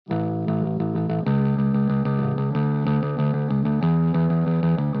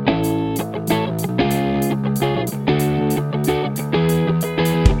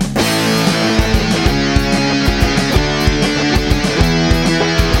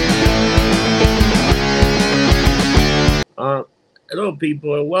Hello,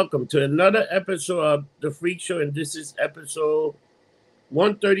 people, and welcome to another episode of The Freak Show. And this is episode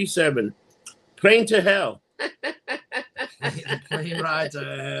 137 Plane to Hell. The plane ride to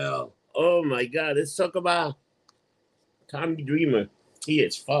hell. Oh my God, let's talk about Tommy Dreamer. He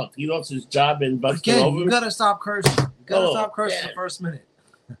is fucked. He lost his job in Buster Again, Over. you gotta stop cursing. You gotta Oh, stop cursing yeah. the first minute.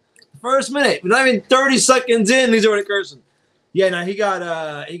 The first minute. We're not even 30 seconds in, he's already cursing. Yeah, no, he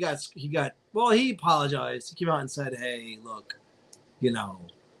well, he apologized. He came out and said, hey, look, you know,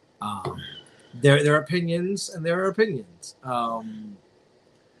 there are opinions and there are opinions.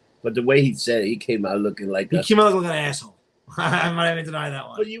 But the way he said it, he came out looking like He came out looking like an asshole. I'm not even denying that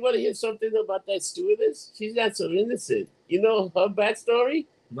one. But you want to hear something about that stewardess? She's not so innocent. You know her backstory?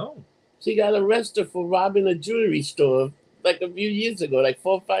 No. She got arrested for robbing a jewelry store like a few years ago, like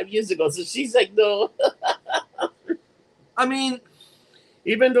 4 or 5 years ago. So she's like, no. I mean,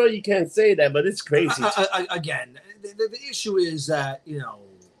 even though you can't say that, but it's crazy. Again, the issue is that, you know,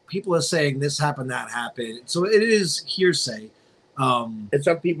 people are saying this happened, that happened. So it is hearsay. And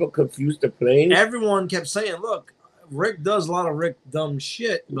some people confuse the plane. Everyone kept saying, look, Rick does a lot of Rick dumb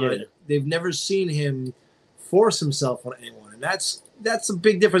shit, but they've never seen him force himself on anyone. And that's a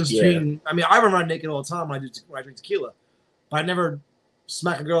big difference between, I mean, I run naked all the time when I drink tequila, but I never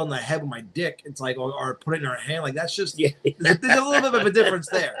smack a girl in the head with my dick. It's like, or put it in her hand. Like, that's just, there's a little bit of a difference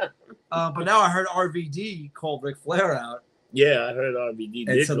there. But now I heard RVD called Ric Flair out. Yeah, I heard RVD.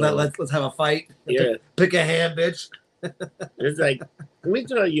 And so let's have a fight. Yeah. Pick a hand, bitch. It's like, let me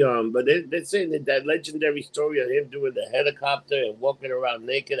tell you, but they're saying that legendary story of him doing the helicopter and walking around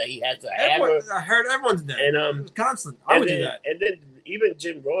naked, that he had to hammer. I heard everyone did that. And it was constant. I would do that. And then even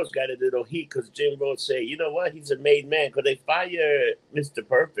Jim Ross got a little heat because Jim Ross say, you know what, he's a made man. Because they fire Mr.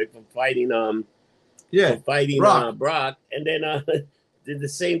 Perfect for fighting Brock. And then did the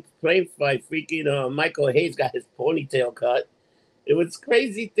same plane fight. Freaking Michael Hayes got his ponytail cut. It was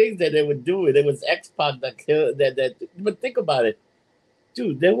crazy things that they would do. It was X-Pac that killed that. But think about it.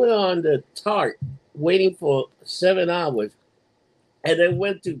 Dude, they were on the TART waiting for 7 hours. And they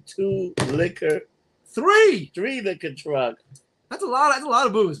went to three liquor trucks. That's a lot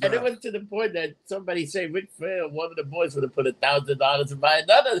of booze. And it was to the point that somebody said Ric Flair, one of the boys, would have put $1,000 to buy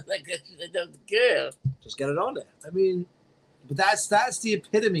another. Like, they doesn't care. Just get it on there. I mean, but that's the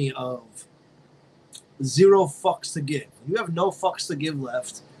epitome of zero fucks to give. When you have no fucks to give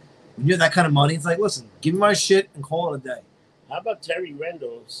left, when you have that kind of money, it's like, listen, give me my shit and call it a day. How about Terry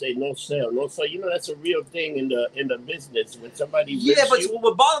Rendell say no sale? No sale. You know, that's a real thing in the business. When somebody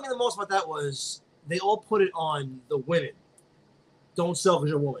what bothered me the most about that was they all put it on the women. Don't sell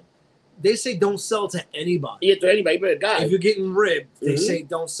because you're a woman. They say don't sell to anybody. Yeah, to anybody but a guy. If you're getting ribbed, they say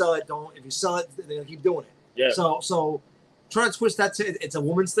don't sell it. Don't. If you sell it, they're gonna keep doing it. Yeah. So trying to twist that to it's a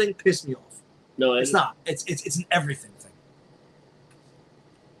woman's thing pissed me off. No, it's not. It's an everything thing.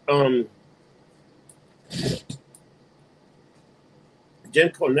 Jen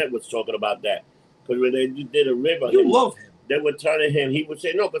Cornette was talking about that because when they did a rib on him, love him. They would turn to him. He would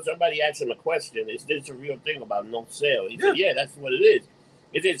say no, but somebody asked him a question. Is this a real thing about no sale? He said, yeah, that's what it is.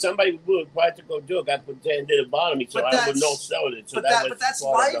 He said somebody would practical joke. I put 10 to the bottom. So I would no sell it. So but that's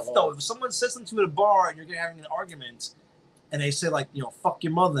life though. If someone says something to you at a bar and you're having an argument, and they say like, you know, fuck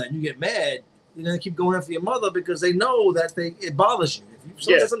your mother, and you get mad, you're gonna keep going after your mother because they know that it bothers you. If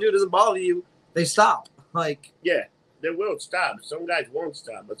someone says something that doesn't bother you, they stop. Like they will stop. Some guys won't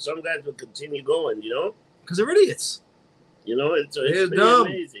stop, but some guys will continue going. You know, because they're idiots. You know, it's dumb.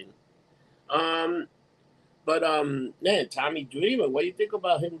 Amazing. But man, Tommy Dreamer, what do you think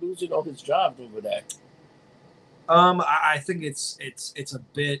about him losing all his jobs over there? I think it's a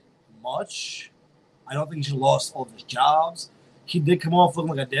bit much. I don't think he should have lost all of his jobs. He did come off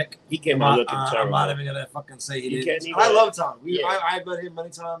looking like a dick. He came out looking terrible. I'm not even gonna fucking say he did. I love Tom. I've met him many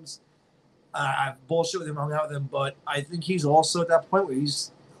times. I've bullshit with him, hung out with him, but I think he's also at that point where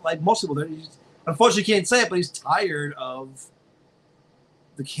he's like most people. He's unfortunately can't say it, but he's tired of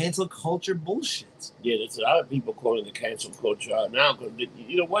the cancel culture bullshit. Yeah, there's a lot of people calling the cancel culture out now because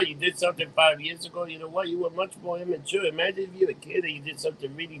you know what, you did something 5 years ago. You know what, you were much more immature. Imagine if you're a kid and you did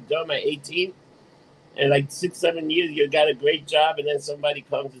something really dumb at 18. And like 6, 7 years, you got a great job, and then somebody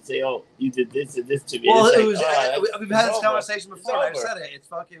comes and say, "Oh, you did this and this to me." Well, we've had this conversation before. I've said it. It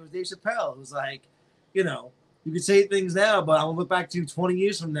was Dave Chappelle who's like, you know, you could say things now, but I'm gonna look back to 20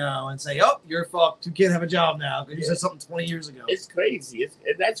 years from now and say, "Oh, you're fucked. You can't have a job now because you said something 20 years ago." It's crazy.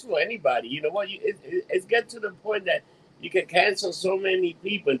 And that's for anybody. You know what? It's get to the point that you can cancel so many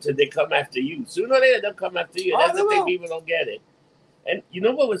people until they come after you. Sooner or later, they'll come after you. That's the thing. People don't get it. And you know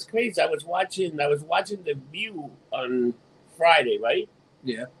what was crazy? I was watching The View on Friday, right?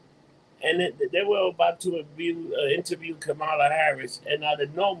 Yeah. And they were about to interview Kamala Harris, and out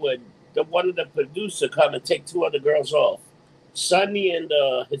of nowhere, one of the producers come and take two other girls off, Sunny and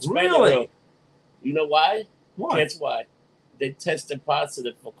Hispanic girl. You know why? Why? Guess why? They tested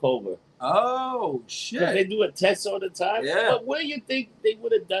positive for COVID. Oh shit! They do a test all the time. Yeah. But where you think they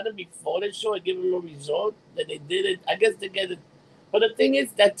would have done it before the show and given them a result that they did it? I guess they get it. But the thing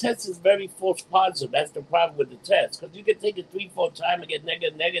is, that test is very false positive. That's the problem with the test. Because you can take it 3-4 times and get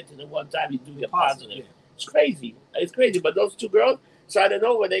negative, and one time you do get positive. Yeah. It's crazy. It's crazy. But those two girls, so I don't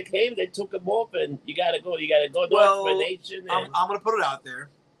know, when they came, they took them off, and you got to go. You got to go. No explanation. I'm going to put it out there.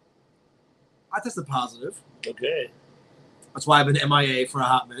 I tested positive. Okay. That's why I've been MIA for a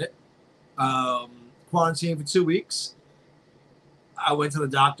hot minute. Quarantined for 2 weeks. I went to the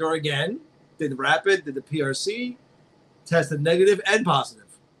doctor again, did the rapid, did the PRC, tested negative and positive.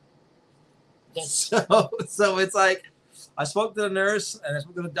 So it's like, I spoke to the nurse and I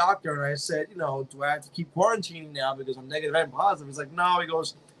spoke to the doctor and I said, do I have to keep quarantining now because I'm negative and positive? He's like, no. He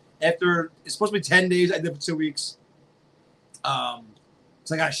goes, after, it's supposed to be 10 days. I did for 2 weeks.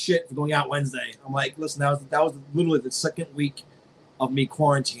 So I got shit for going out Wednesday. I'm like, listen, that was literally the second week of me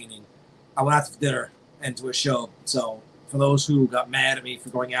quarantining. I went out to dinner and to a show. So for those who got mad at me for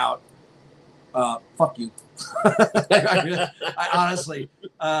going out, fuck you. I honestly,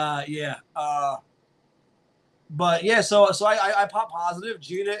 yeah. But yeah, so I popped positive.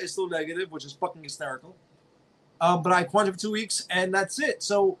 Gina is still negative, which is fucking hysterical. But I quarantined for 2 weeks, and that's it.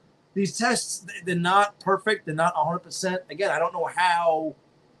 So these tests, they're not perfect. They're not 100%. Again, I don't know how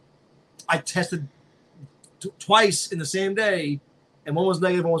I tested twice in the same day, and one was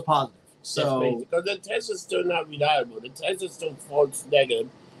negative, one was positive. So because the test is still not reliable. The test is still false negative.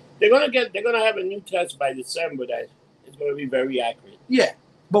 They're gonna have a new test by December that is gonna be very accurate. Yeah,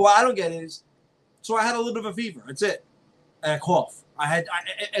 but what I don't get is, so I had a little bit of a fever. That's it, and a cough. And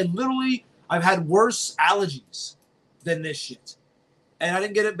literally, I've had worse allergies than this shit, and I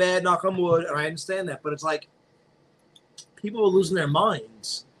didn't get it bad. Knock on wood, and I understand that. But it's like people were losing their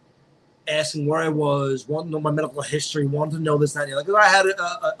minds, asking where I was, wanting to know my medical history, wanting to know this, that, and the other. Like, I had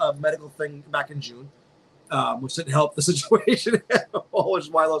a medical thing back in June. Which didn't help the situation, which is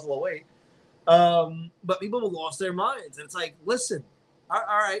why I lost a little weight. But people have lost their minds. And it's like, listen, all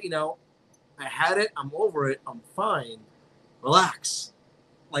right, I had it. I'm over it. I'm fine. Relax.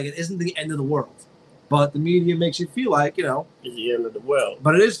 Like, it isn't the end of the world. But the media makes you feel like, it's the end of the world.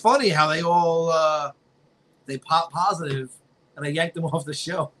 But it is funny how they all, they pop positive, and I yanked them off the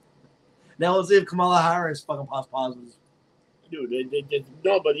show. Now let's see if Kamala Harris fucking pops positive. Dude, they didn't.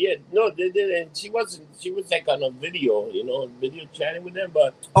 She was like on a video, video chatting with them.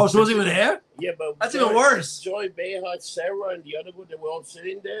 But she wasn't even there. Yeah, but that's even worse. Joy Behar, Sarah, and the other one, they were all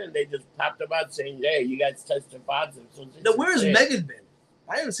sitting there, and they just popped them out saying, "Hey, you guys tested positive." So now, where's Megan been?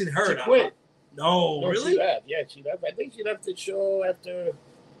 I haven't seen her. She quit. No, really? She left. Yeah, she left. I think she left the show after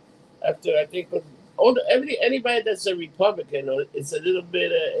I think. Anybody that's a Republican or it's a little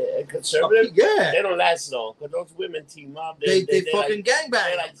bit conservative, they don't last long because those women team up. They fucking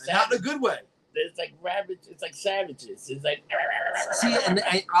gangbang, like not in a good way. It's like rabbits. It's like savages. It's like see, and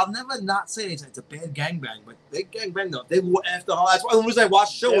I'll never not say it's a bad gangbang, but they gangbang though. They were after her. That's why the reason I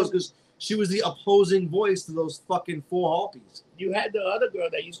watched the show was because she was the opposing voice to those fucking four harpies. You had the other girl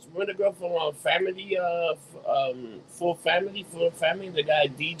that used to run the girl from Family, Full Family, the guy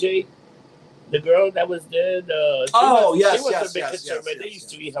DJ. The girl that was there, she was a big conservative. They used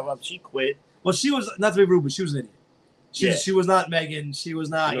to eat her up. She quit. Well, she was, not to be rude, but she was an idiot. She was not Megan. She was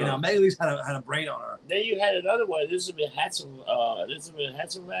not, Megan at least had a brain on her. Then you had another one, Elizabeth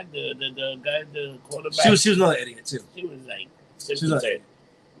Hasselbeck, the guy, the quarterback. She was another idiot, too. She was like, she was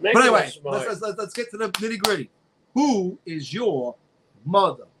but anyway, let's get to the nitty gritty. Who is your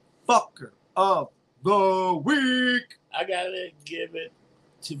motherfucker of the week? I gotta give it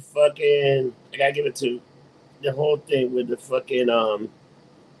to the whole thing with the fucking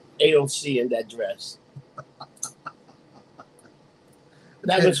AOC in that dress.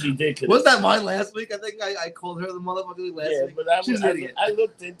 That was ridiculous. Wasn't that mine last week? I think I called her the motherfucker last week. But I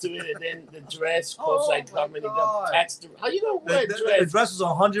looked into it, and then the dress costs like how many tax? How you gonna wear a dress? The dress was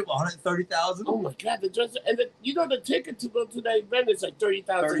 130,000. Oh my god, the dress, and the ticket to go to that event is like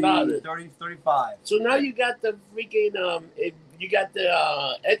 $30,000. 35. So now you got the freaking you got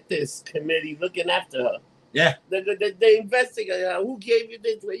the ethics committee looking after her. Yeah. They investigate who gave you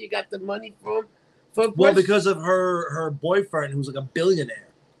this, where you got the money from. Well, because of her boyfriend, who's like a billionaire.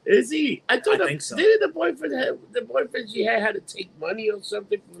 Is he? I think so. Didn't the boyfriend she had to take money or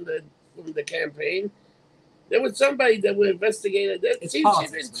something from the campaign? There was somebody that was investigated. It's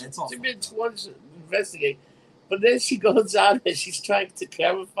politics, man. She been once investigate. But then she goes out and she's trying to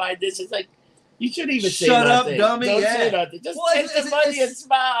clarify this. It's like, you shouldn't even say Shut nothing. up, dummy. Don't Yeah. say nothing. Just take the money and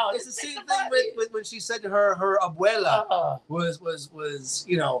smile. It's the same thing with when she said to her abuela was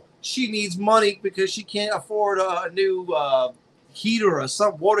she needs money because she can't afford a new heater or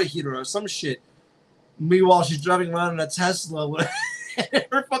some water heater or some shit. Meanwhile, she's driving around in a Tesla with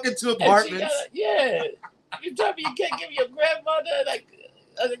her fucking 2 apartments. You can't give your grandmother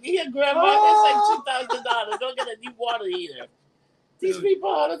here, grandma, that's like $2,000. Don't get a new water heater. These people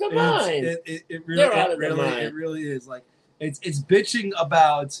are out of their mind. They're out of their mind. It really is. Like it's bitching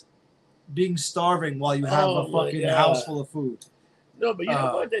about being starving while you have a fucking house full of food. No, but you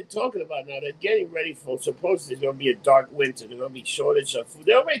know what they're talking about now? They're getting ready for, supposedly there's going to be a dark winter. There's going to be shortage of food.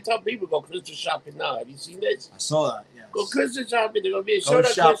 They already tell people go Christmas shopping now. Have you seen this? I saw that, yes. Go Christmas shopping. There's going to be a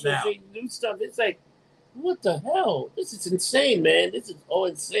shortage of Christmas. New stuff. It's like, what the hell? This is insane, man. This is all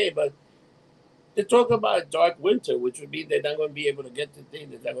insane. But they're talking about a dark winter, which would mean they're not going to be able to get the thing.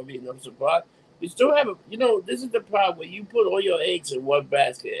 There's not going to be enough supply. We still have this is the problem where you put all your eggs in one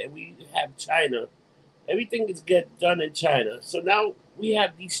basket and we have China. Everything is get done in China. So now we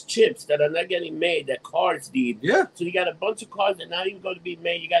have these chips that are not getting made that cars need. Yeah. So you got a bunch of cars that are not even going to be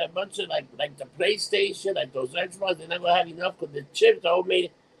made. You got a bunch of like the PlayStation, like those Xbox, they're not going to have enough because the chips are all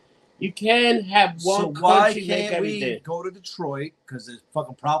made. You can't have one country make everything. Why can't we go to Detroit, because the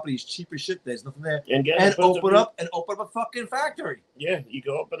fucking property is cheap as shit, there's nothing there, and open up a fucking factory? Yeah, you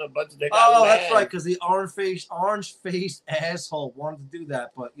can open a bunch of that's right, because the orange-faced asshole wanted to do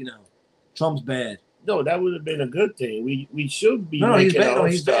that, but, Trump's bad. No, that would have been a good thing. We should be. No, he's bad.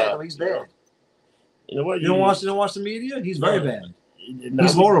 He's bad. You know what? You don't watch the media? He's very bad.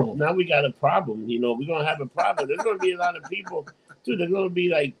 He's horrible. Now we got a problem. We're gonna have a problem. There's gonna be a lot of people. Dude, there's gonna be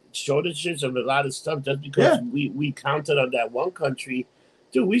like shortages of a lot of stuff just because we counted on that one country.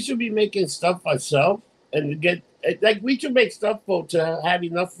 Dude, we should be making stuff ourselves and we should make stuff to have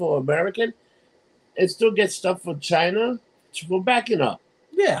enough for American and still get stuff for China. We're backing up.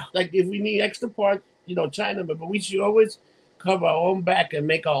 Yeah. Like if we need extra parts, China, but we should always cover our own back and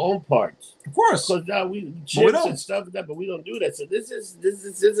make our own parts. Of course. Because now we chips and stuff like that, but we don't do that. So this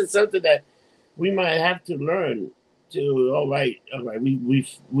is something that we might have to learn to. All right,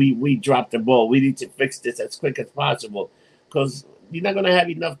 we dropped the ball. We need to fix this as quick as possible, because you're not gonna have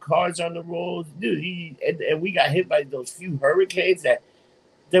enough cars on the roads, dude. And we got hit by those few hurricanes that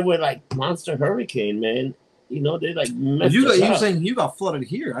were like monster hurricane, man. They like messed us up. You saying you got flooded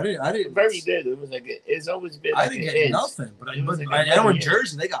here? I didn't. Very did. It was like it's always been. Like I didn't get nothing, but I know in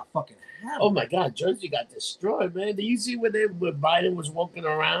Jersey they got fucking hammered. Oh my God, Jersey got destroyed, man. Do you see when Biden was walking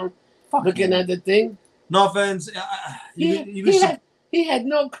around looking at the thing? No offense. He had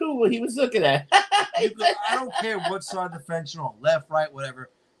no clue what he was looking at. I don't care what side of the fence you're on, left, right, whatever.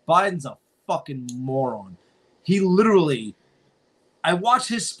 Biden's a fucking moron. He literally. I watch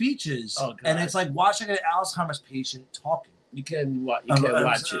his speeches, and it's like watching an Alzheimer's patient talking. You can't watch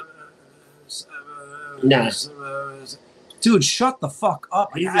it. Nah. Dude, shut the fuck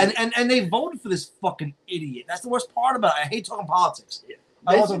up. And they voted for this fucking idiot. That's the worst part about it. I hate talking politics. Yeah.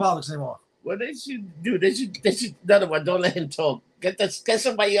 I don't talk politics anymore. What they should do, they should another one, don't let him talk. Get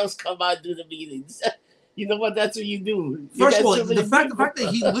somebody else come out and do the meetings. You know what? That's what you do. First of all, the fact that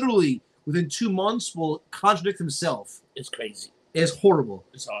he literally, within 2 months, will contradict himself. It's crazy. It's horrible.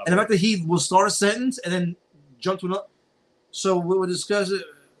 It's horrible. And the fact that he will start a sentence and then jump to another. So we'll discuss it.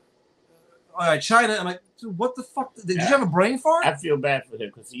 All right, China. I'm like, dude, what the fuck? Did you have a brain fart? I feel bad for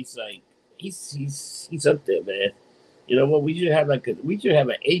him because he's like, he's up there, man. You know what? We should have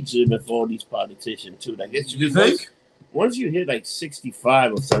an age limit for all these politicians too. Like, you think? Once you hit like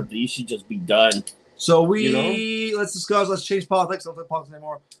 65 or something, you should just be done. So let's change politics. Don't talk politics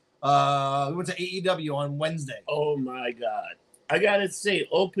anymore. We went to AEW on Wednesday. Oh my God. I gotta say,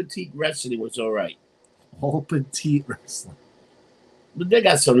 All Petite Wrestling was all right. All Petite Wrestling. But they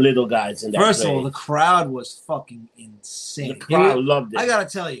got some little guys in that First of all, the crowd was fucking insane. The crowd loved it. I gotta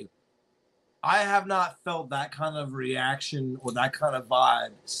tell you, I have not felt that kind of reaction or that kind of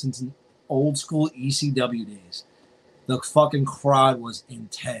vibe since old school ECW days. The fucking crowd was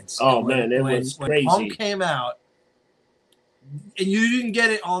intense. Oh, man, it was crazy. When Punk came out, and you didn't get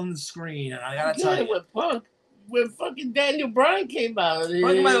it on the screen, and I gotta tell you. With Punk. When fucking Daniel Bryan came out.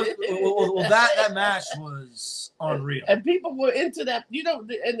 Well, that match was unreal. And people were into that,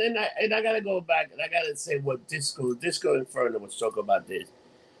 and I gotta go back and I gotta say what Disco Inferno was talking about this.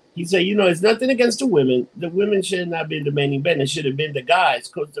 He said, it's nothing against the women. The women should not be the main event. It should have been the guys,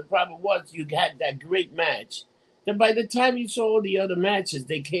 because the problem was you had that great match. Then by the time you saw all the other matches,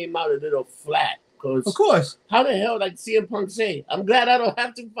 they came out a little flat. Cause of course. How the hell, like CM Punk say, I'm glad I don't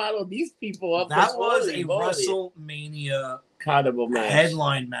have to follow these people up. That was a WrestleMania carnival match,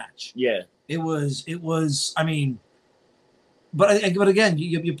 headline match. Yeah, it was. I mean, but again,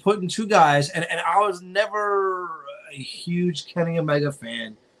 you're putting two guys, and I was never a huge Kenny Omega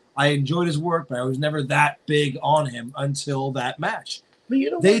fan. I enjoyed his work, but I was never that big on him until that match. But you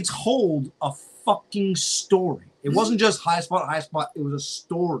know they told a fucking story. It wasn't just high spot. It was a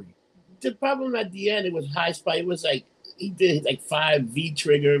story. The problem at the end, it was high spot. It was like he did like 5 V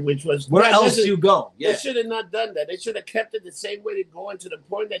trigger, which was where else do you go? Yeah. They should have not done that. They should have kept it the same way they going to the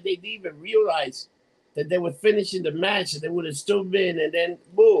point that they didn't even realize that they were finishing the match and they would have still been, and then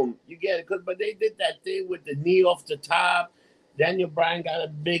boom, you get it. But they did that thing with the knee off the top. Daniel Bryan got a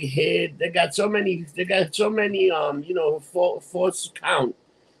big hit. They got so many. Force count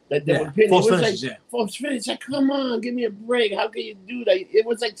that they were pinning. False finishes, false finish. Like, come on, give me a break. How can you do that? It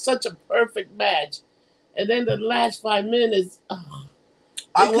was like such a perfect match, and then the last 5 minutes.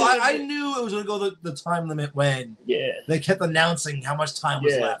 I knew it was going to go the time limit when they kept announcing how much time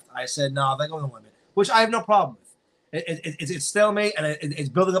was left. I said, no, they're going to limit, which I have no problem with. It's stalemate, and it's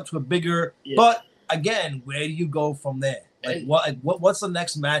building up to a bigger. Yeah. But again, where do you go from there? What's the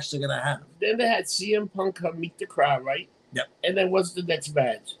next match they're gonna have? Then they had CM Punk come meet the crowd, right? Yep. And then what's the next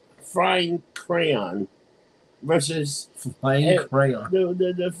match? Frying Crayon versus Crayon.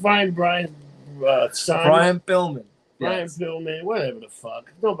 The Frying Brian son. Brian Pillman. Brian Pillman, whatever the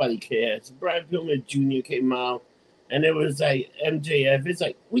fuck. Nobody cares. Brian Pillman Jr. came out, and it was like MJF. It's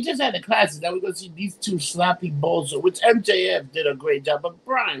like we just had a classic. Now we're gonna see these two sloppy balls, which MJF did a great job, but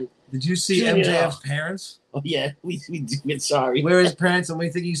Brian. Did you see MJF's parents? Oh, yeah, we did. Sorry. Where his parents, and we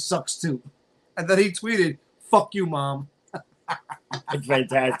think he sucks too. And then he tweeted, "Fuck you, mom." It's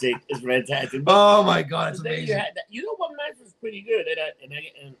fantastic. It's fantastic. But, oh my god, it's amazing. You know what match was pretty good, and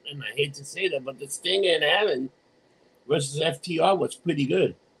I hate to say that, but the Sting and Allen versus FTR was pretty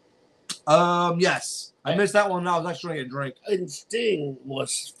good. Yes. I missed that one. I was actually trying to get a drink. And Sting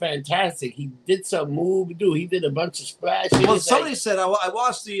was fantastic. He did some move. He did a bunch of splashes. Well, somebody said I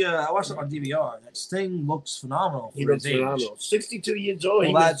watched it on DVR. That Sting looks phenomenal. He looks phenomenal. 62 years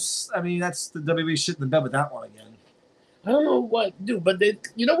old. Well, that's the WWE shit in the bed with that one again. I don't know what do, but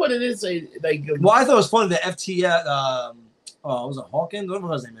you know what it is? Well, I thought it was funny that FTR. Was it Hawkins? What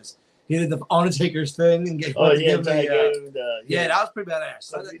was his name is? He did the Undertaker's thing and gave that was pretty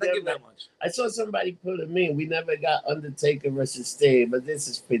badass. I give him that much. I saw somebody put him in. We never got Undertaker versus Sting, but this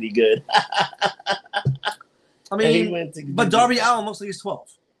is pretty good. I mean, but Darby Allin looks like he's 12.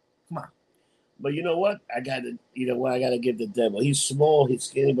 Come on. But you know what? I gotta give the devil. He's small, he's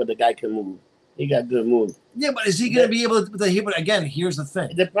skinny, but the guy can move. He got good moves. Yeah, but is he going to be able to? But again, here's the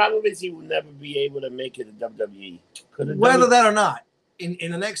thing. The problem is he will never be able to make it to WWE. Whether that or not,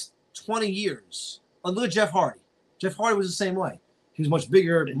 in the next 20 years. Look at Jeff Hardy. Jeff Hardy was the same way. He was much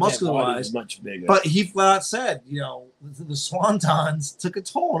bigger, muscular-wise. Much bigger. But he flat out said, the Swantons took a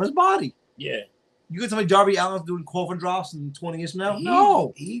toll on his body. Yeah. You could tell me Darby Allin's doing coffin drops in 20 years from now?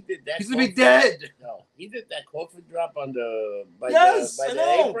 No. He did that. He's going to be dead. No. He did that coffin drop on the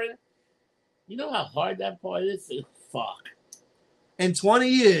apron. You know how hard that part is? Fuck. In 20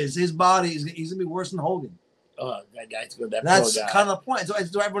 years, his body, he's going to be worse than Hogan. Oh, that guy's good. That's kind of the point.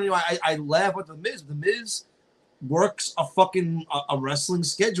 So everyone, I laugh at the Miz. The Miz works a wrestling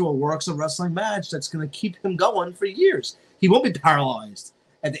schedule, works a wrestling match that's going to keep him going for years. He won't be paralyzed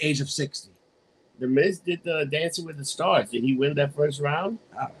at the age of 60. The Miz did the Dancing with the Stars. Did he win that first round?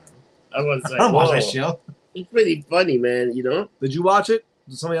 I don't know. I was like, I don't watch that show. It's pretty funny, man. You know? Did you watch it?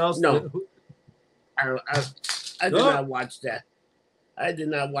 Did somebody else? No. I did not watch that. I did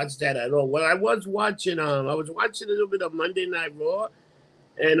not watch that at all. Well, I was watching a little bit of Monday Night Raw,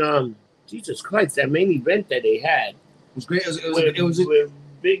 and Jesus Christ, that main event that they had it was great. It was with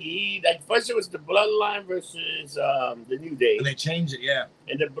Big E. Like first, it was the Bloodline versus the New Day, and they changed it, yeah.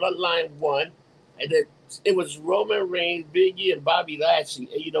 And the Bloodline won, and then it was Roman Reigns, Big E, and Bobby Lashley.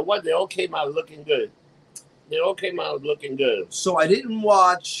 And you know what? They all came out looking good. So I didn't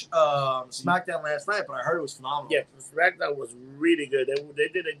watch SmackDown last night, but I heard it was phenomenal. Yeah, SmackDown was really good. They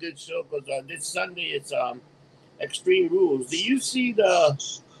did a good show because this Sunday it's Extreme Rules. Do you see the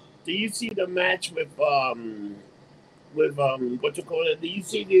match with what you call it? Do you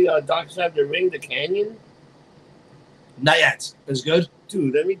see the Dark Side of the Ring, the Canyon? Not yet. It's good,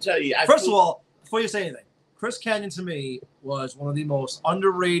 dude. Let me tell you. First of all, before you say anything, Chris Canyon to me was one of the most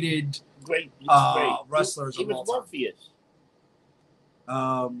underrated. Great wrestlers. He was Morpheus.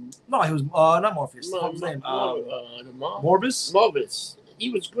 No, he was not Morpheus. What's his name? Morbus. Morbus.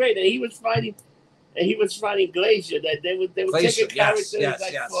 He was great, and he was fighting Glacier. That they were taking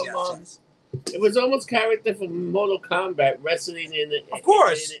characters It was almost character from Mortal Kombat wrestling in it. Of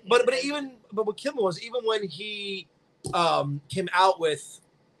course, but what Kimmel was, even when he came out with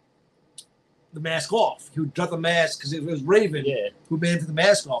the mask off, he would drop the mask because it was Raven who made him take the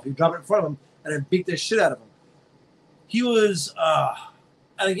mask off. He would drop it in front of him and then beat the shit out of him. He was,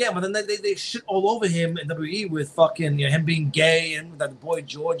 and again, but then they shit all over him in WWE with fucking him being gay and that Boy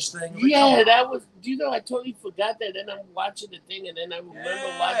George thing. Yeah, that was. Do you know? I totally forgot that. Then I'm watching the thing, and then I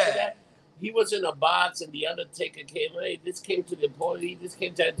remember watching that. He was in a box, and the Undertaker came. Hey, this came to the point. This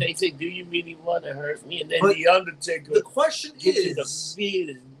came to. They say, "Do you really want to hurt me?" And then the Undertaker. The question is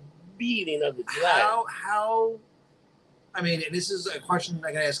the beating of the how. I mean, and this is a question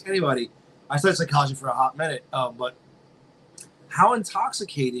I can ask anybody. I studied psychology for a hot minute, but how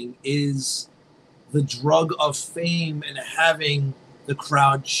intoxicating is the drug of fame and having the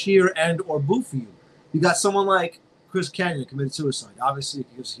crowd cheer and or boo for you? You got someone like Chris Kanyon committed suicide, obviously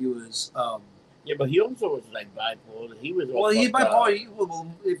because he was. Yeah, but he also was like bipolar. He was. He's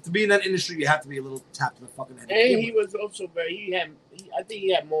bipolar. To be in that industry, you have to be a little tapped to the fucking head. And he was also very. I think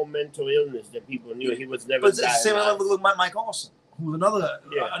he had more mental illness than people knew. He was never. But it's the same with Mike Awesome, who's another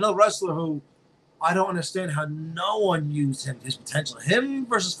wrestler who I don't understand how no one used his potential. Him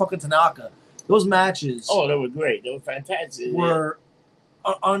versus fucking Tanaka, those matches. Oh, they were great. They were fantastic. Were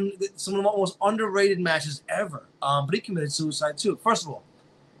some of the most underrated matches ever. But he committed suicide too. First of all,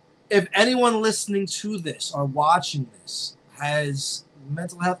 if anyone listening to this or watching this has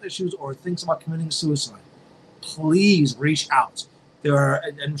mental health issues or thinks about committing suicide, please reach out. There are,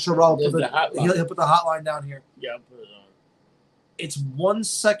 I'm sure Rob will he'll put the hotline down here. Yeah, I'll put it on. It's 1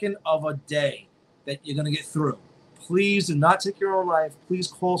 second of a day that you're going to get through. Please do not take your own life. Please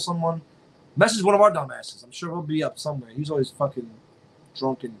call someone. Message one of our dumbasses. I'm sure he'll be up somewhere. He's always fucking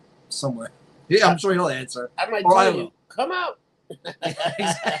drunken somewhere. Yeah, I'm sure he'll answer. I might tell you, come out.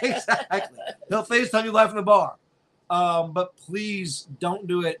 Exactly. He'll FaceTime you live from the bar. But please don't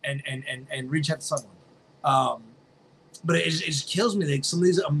do it and reach out to someone. But it just kills me. Like some of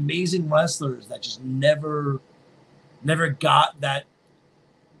these amazing wrestlers that just never got that.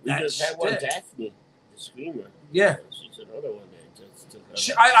 We just had one, Daphne, the Screamer. Yeah, she's another one that just took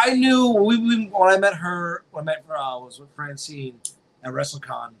her. I knew when I met her. When I met her, I was with Francine at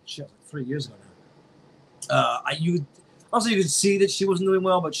WrestleCon. Shit, like 3 years ago now. You could see that she wasn't doing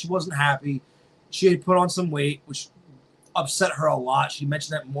well, but she wasn't happy. She had put on some weight, which upset her a lot. She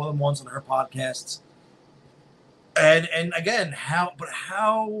mentioned that more than once on her podcasts. And again,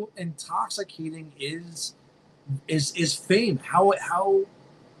 how intoxicating is fame? How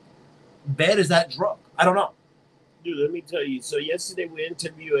bad is that drug? I don't know. Dude, let me tell you. So yesterday we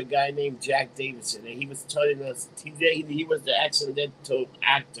interviewed a guy named Jack Davison, and he was telling us he was the accidental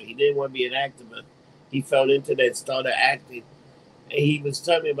actor. He didn't want to be an actor, but he fell into that, started acting. And he was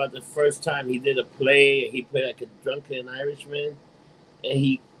telling me about the first time he did a play, and he played like a drunken Irishman, and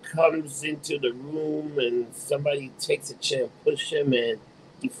he comes into the room, and somebody takes a chair and pushes him, and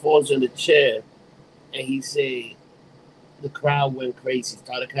he falls in the chair, and he said, the crowd went crazy,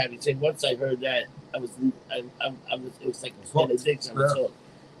 started clapping. He said, once I heard that, it was like a benediction.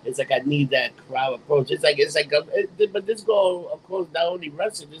 It's like I need that crowd approach. But this goes, of course, not only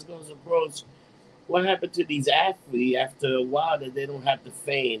wrestling, this goes across what happened to these athletes after a while that they don't have the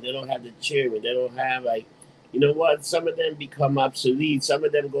fame, they don't have the cheering, they don't have you know what? Some of them become obsolete. Some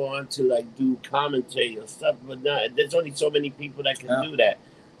of them go on to do commentary or stuff, but there's only so many people that can do that.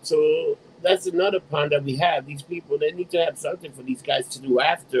 So that's another problem that we have. These people, they need to have something for these guys to do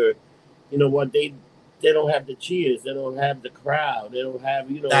after. You know what? They don't have the cheers. They don't have the crowd. They don't have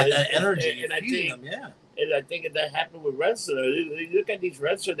that energy. And I think that happened with wrestlers. You look at these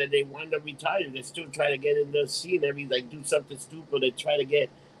wrestlers that they wind up retiring. They still try to get in the scene. Do something stupid. They try to get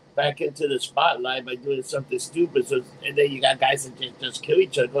back into the spotlight by doing something stupid. So, and then you got guys that just kill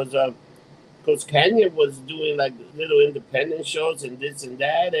each other. Because Kanyon was doing little independent shows and this and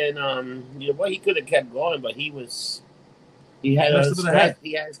that, and he could have kept going, but he had a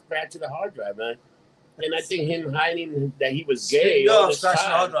scratch of the hard drive, man. And I think him hiding that he was gay all this time.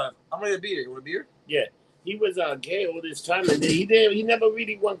 Hard drive. I'm gonna get a beer. You want a beer? Yeah, he was gay all this time, and then he never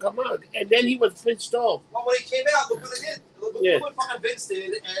really want to come out. And then he was pissed off. Well, when he came out, look what they did. Look what fucking Vince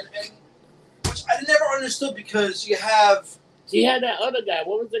did, and which I never understood because you have. He had that other guy.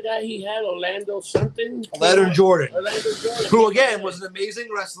 What was the guy he had? Orlando something? Orlando Jordan. Who, again, was an amazing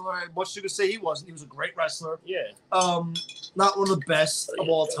wrestler. Much you could say he wasn't. He was a great wrestler. Yeah. Not one of the best of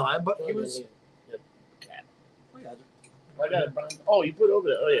all time, but he was. I got it. Oh, you put it over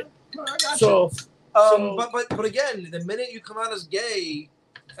there. Oh, yeah. No, I got you. But again, the minute you come out as gay,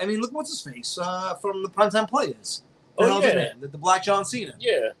 I mean, look what's his face from the Primetime Players. Oh, yeah. The Black John Cena.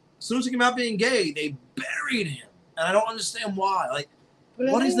 Yeah. As soon as he came out being gay, they buried him, and I don't understand why. Like,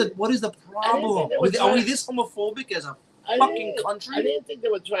 what is the problem? Are we this homophobic as a fucking country? I didn't think they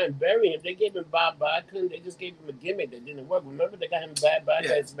would try and bury him. They gave him Bob Backlund. They just gave him a gimmick that didn't work. Remember, they got him back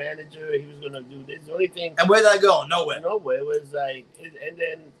as manager. He was gonna do this. The only thing. And where did I go? Nowhere. Nowhere. It was like, and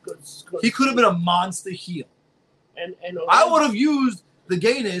then he could have been a monster heel. And I would have used the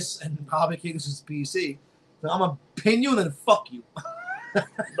gayness, and Bobby King is PC. I'm gonna pin you and then fuck you.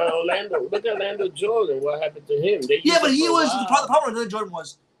 But look at Orlando Jordan. What happened to him? But he was the problem with Orlando Jordan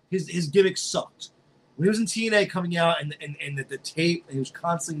was his gimmick sucked. When he was in TNA coming out and the tape, and he was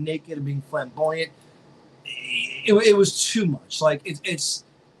constantly naked and being flamboyant. It was too much. Like it's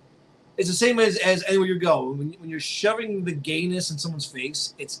the same as anywhere you go. When you're shoving the gayness in someone's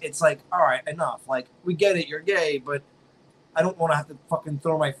face, it's like, all right, enough. Like, we get it, you're gay, but I don't want to have to fucking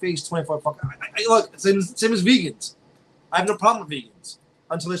throw my face 24 fucking. Look, same as vegans. I have no problem with vegans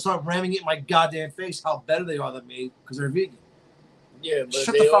until they start ramming it in my goddamn face how better they are than me because they're vegan. Yeah, but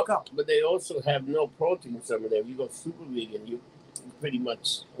shut the fuck up. But they also have no protein. Some of them. You go super vegan, you pretty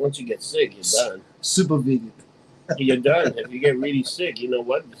much once you get sick, you're done. Super vegan. You're done. If you get really sick, you know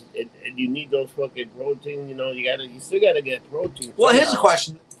what? And you need those fucking protein. You know, you still gotta get protein. Well, here's a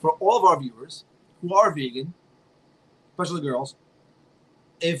question for all of our viewers who are vegan, especially girls.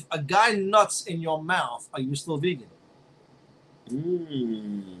 If a guy nuts in your mouth, are you still vegan?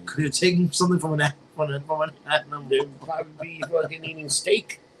 Because you're taking something from an animal. They'd probably be fucking eating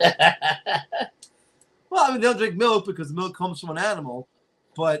steak. Well, I mean, they'll drink milk because the milk comes from an animal.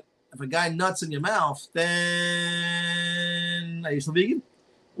 But if a guy nuts in your mouth, then are you still vegan?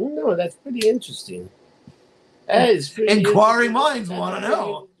 No, that's pretty interesting. That is pretty Inquiring minds want to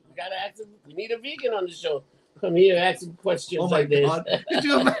know. We gotta ask him. We need a vegan on the show. Come here, ask him questions like this. God. Could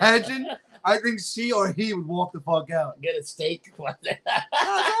you imagine? I think she or he would walk the fuck out. Get a steak. I'm like,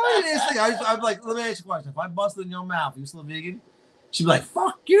 let me ask you a question. If I busted in your mouth, are you still vegan? She'd be like,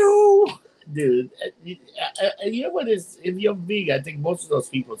 fuck you. Dude, you know what is, if you're vegan, I think most of those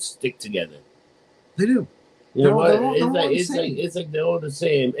people stick together. They do. You know what? It's like they're all the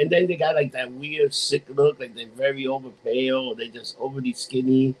same. And then they got like that weird sick look, like they're very over pale, or they're just overly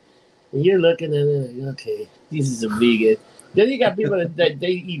skinny. And you're looking at it like, okay, this is a vegan. Then you got people that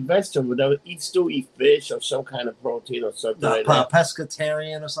they eat vegetables, they still eat fish or some kind of protein or something like that.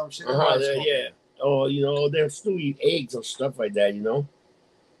 Pescatarian or some shit. Yeah. Or, you know, they'll still eat eggs or stuff like that, you know?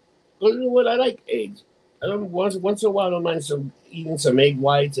 But you know what? I like eggs. I don't once in a while I don't mind eating some egg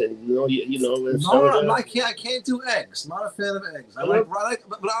whites and you know. I can't do eggs. I'm not a fan of eggs. I like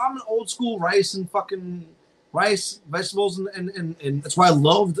but I'm an old school rice and fucking rice, vegetables, and that's why I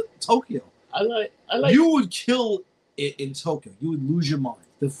loved Tokyo. I like. You would kill it in Tokyo. You would lose your mind.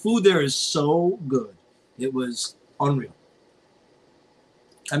 The food there is so good. It was unreal.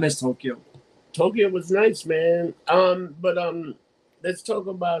 I miss Tokyo. Tokyo was nice, man. But let's talk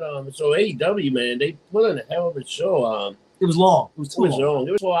about so AEW, man. They put on a hell of a show. It was long. It was too long.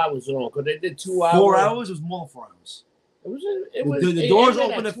 It was 4 hours long because they did 2 hours. 4 hours. It was more than 4 hours. The doors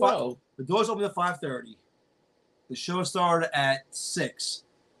opened at 5. The doors opened at 5:30. The show started at 6.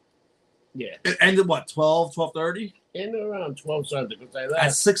 Yeah. It ended what, 12:30? Ended around 12 something because I left.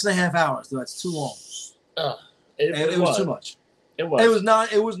 At 6.5 hours. So that's too long. It was too much. It was.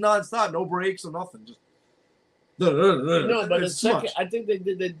 It was nonstop. No breaks or nothing. Just. No, but the second, I think they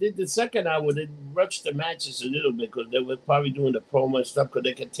did the second hour. They rushed the matches a little bit because they were probably doing the promo and stuff because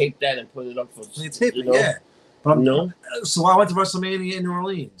they could tape that and put it up for. They tape it, yeah. But so I went to WrestleMania in New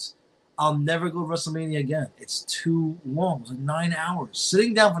Orleans. I'll never go to WrestleMania again. It's too long. It was like 9 hours.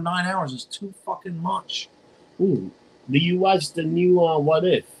 Sitting down for 9 hours is too fucking much. Ooh. Do you watch the new What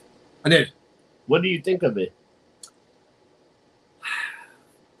If? I did. What do you think of it?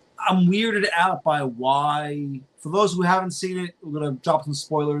 I'm weirded out by why. For those who haven't seen it, we're going to drop some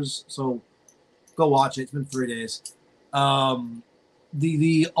spoilers, so go watch it. It's been 3 days.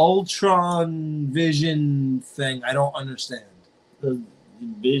 The Ultron Vision thing, I don't understand. The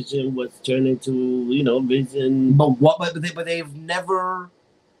Vision was turned into, Vision. But they've never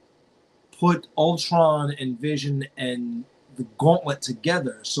put Ultron and Vision and the Gauntlet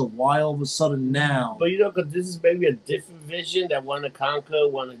together. So why all of a sudden now? But because this is maybe a different Vision that want to conquer,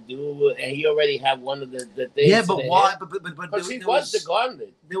 want to do, and he already had one of the things. Yeah, but why? But he was the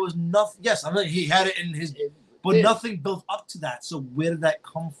Gauntlet. There was nothing. Yes, I mean he had it in his, but nothing built up to that. So where did that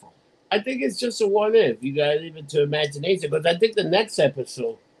come from? I think it's just a what if. You gotta leave it to imagination. Because I think the next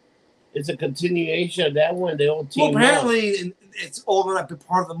episode is a continuation of that one. They all team up. Well, apparently it's all going to be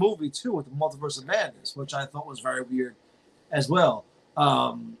part of the movie too, with the Multiverse of Madness, which I thought was very weird as well.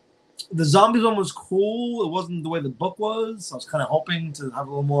 The zombies one was cool. It wasn't the way the book was. I was kind of hoping to have a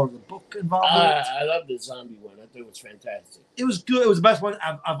little more of the book involved. I love the zombie one. I thought it was fantastic. It was good. It was the best one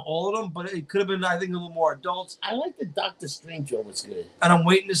of all of them, but it could have been, I think, a little more adult. I like the Doctor Strange one was good. And I'm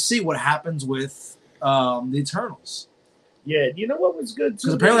waiting to see what happens with the Eternals. Yeah, you know what was good too?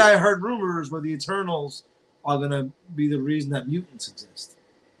 Because apparently I heard rumors where the Eternals are going to be the reason that mutants exist.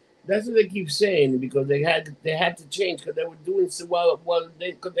 That's what they keep saying, because they had to change, because they were doing so well.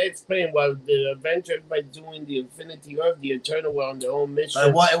 They explained while the Avengers, everybody doing the Infinity Earth, the Eternal were on their own mission.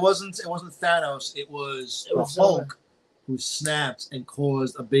 It wasn't Thanos. It was Hulk who snapped and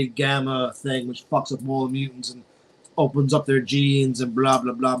caused a big gamma thing, which fucks up all the mutants and opens up their genes and blah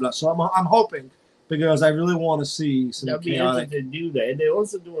blah blah blah. So I'm hoping, because I really want to see some chaotic. That'd be interesting to do that. And they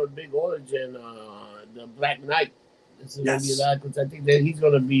also do a big origin, the Black Knight. This is gonna be that, because I think that he's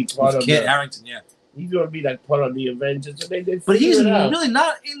gonna be part of Kit Harington. Yeah, he's gonna be like part of the Avengers. So but he's really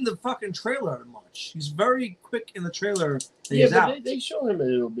not in the fucking trailer much. He's very quick in the trailer. But they show him a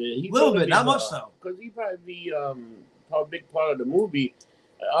little bit. Not much though, because he probably be a big part of the movie.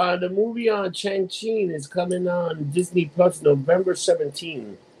 The movie on Shang-Chi is coming on Disney Plus November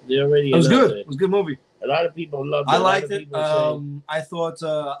 17th. They already. It was good. It was a good movie. A lot of people loved it. I liked it. I thought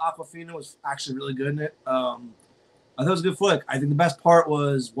Awkwafina was actually really good in it. I thought it was a good flick. I think the best part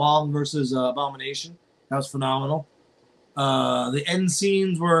was Wong versus Abomination. That was phenomenal. The end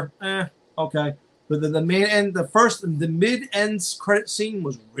scenes were okay. But the main end, the mid-end credit scene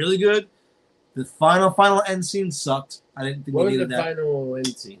was really good. The final end scene sucked. I didn't think we needed that. What was the final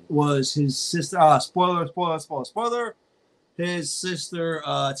end scene? Was his sister, spoiler. His sister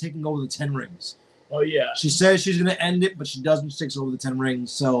taking over the 10 rings. Oh, yeah. She says she's going to end it, but she doesn't. She takes over the 10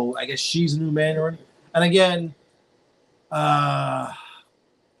 rings. So I guess she's a new Mandarin. And again, how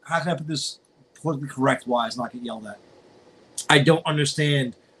can I put this politically correct wise, not get yelled at? I don't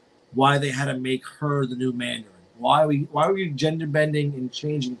understand why they had to make her the new Mandarin. Why are we gender bending and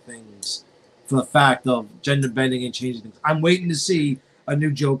changing things for the fact of gender bending and changing things? I'm waiting to see a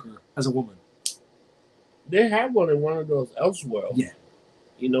new Joker as a woman. They had one in one of those Elseworlds. Yeah.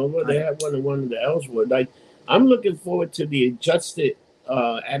 You know, they had one in one of the Elseworlds. Like, I'm looking forward to the Adjusted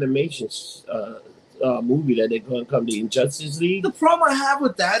animations movie that they're going to come, the Injustice League. The problem I have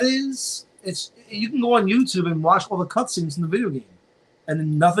with that is you can go on YouTube and watch all the cutscenes in the video game,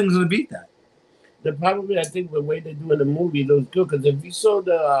 and nothing's going to beat that. The problem, I think, the way they're doing the movie looks good, because if you saw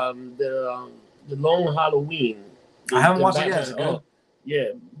the Long Halloween, I haven't watched it yet. Is it good? Yeah,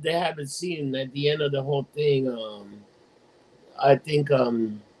 they have a scene at the end of the whole thing. I think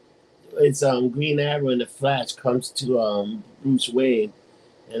it's Green Arrow and the Flash comes to Bruce Wayne,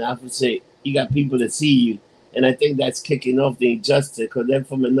 and I would say, you got people to see you. And I think that's kicking off the Injustice, because they're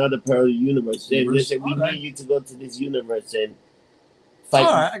from another parallel universe. They say, we need you to go to this universe and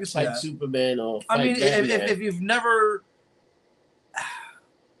fight Superman or fight Batman. If you've never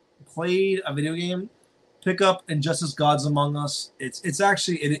played a video game, pick up Injustice Gods Among Us. It's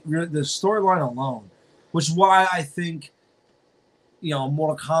actually the storyline alone, which is why I think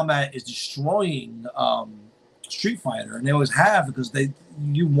Mortal Kombat is destroying Street Fighter, and they always have, because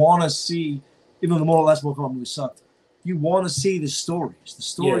you want to see, even though the last Mortal Kombat movie sucked, you want to see the stories. The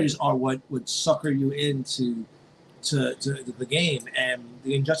stories are what would sucker you into to the game, and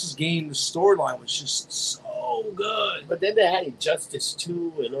the Injustice game, the storyline was just so good. But then they had Injustice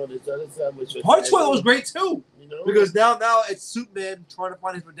 2 and all this other stuff, which was Part 2 was great too, because now it's Superman trying to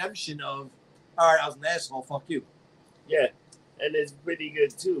find his redemption of, all right, I was an asshole, fuck you. Yeah, and it's pretty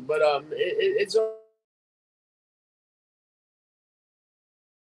good too. But it's all.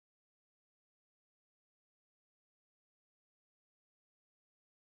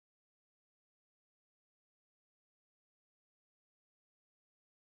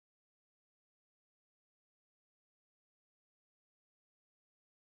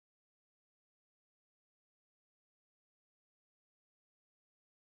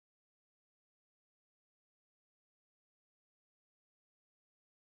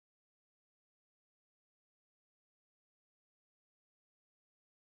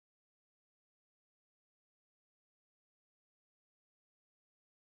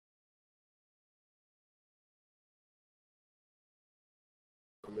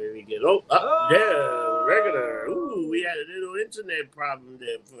 Maybe get there, regular. Ooh, we had a little internet problem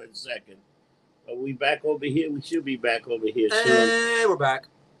there for a second. Are we back over here? We should be back over here soon. Hey, we're back.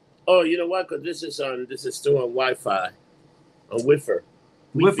 Oh, you know what? Because this is still on Wi-Fi, on Wi-Fi.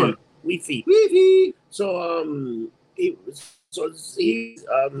 Wi-Fi. So he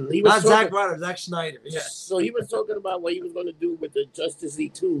was not Zack Ryder, Zack Snyder. Yeah. So he was talking about what he was going to do with the Justice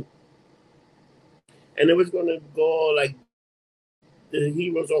League 2, and it was going to go like the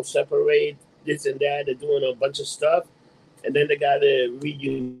heroes all separate, this and that. They're doing a bunch of stuff, and then they gotta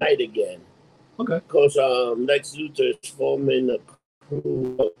reunite again. Okay. Because Lex Luthor is forming a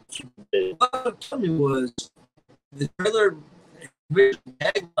crew of Superman. What told me was the trailer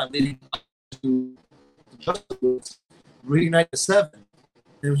tagline leading up to Justice League reunite the Seven.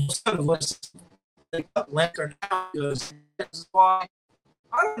 It was kind of like they cut Lantern out because this is why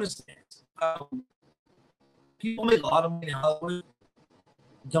I don't understand. People make a lot of money in Hollywood,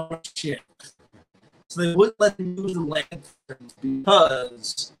 don't shit. So they wouldn't let them use the Lanterns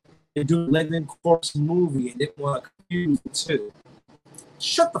because they're doing a Legend Corpse movie and didn't want to confuse the two.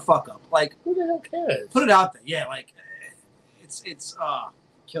 Shut the fuck up. Like, who the hell cares? Put it out there. Yeah, like it's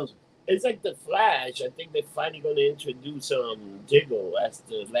kills me. It's like the Flash. I think they're finally going to introduce Diggle as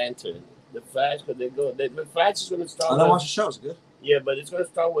the Lantern. The Flash, because the Flash is going to start. I don't watch the show. It's good. Yeah, but it's going to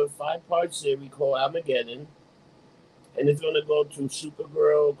start with a 5-part series called Armageddon, and it's going to go to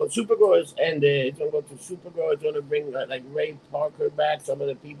Supergirl. Because Supergirl is ended. It's going to go to Supergirl. It's going to bring like Ray Parker back, some of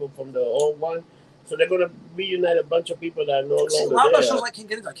the people from the old one. So they're going to reunite a bunch of people that are no longer there. A lot of shows I can't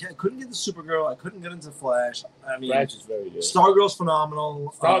get into. I couldn't get into Supergirl. I couldn't get into Flash. I mean, Flash is very good. Stargirl's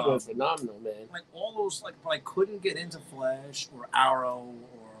phenomenal. Stargirl's phenomenal, man. Like all those, but I couldn't get into Flash or Arrow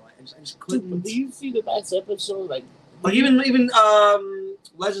or I just couldn't. Dude, do you see the last episode? Like even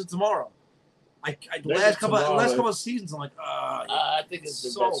Legends of Tomorrow. The last couple of seasons, I'm like, I think it's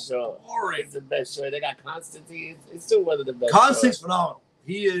the best show. Boring. It's the best show. They got Constantine. It's still one of the best. Constantine's phenomenal.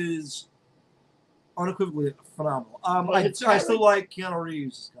 He is unequivocally phenomenal. I still like Keanu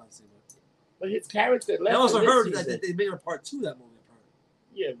Reeves as Constantine. But his character. I also heard that they made a part 2 of that movie.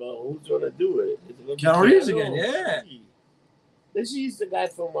 Yeah, but who's gonna do it? Keanu Reeves again. Yeah. He's the guy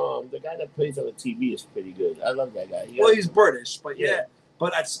from the guy that plays on the TV is pretty good. I love that guy. He's British, but yeah.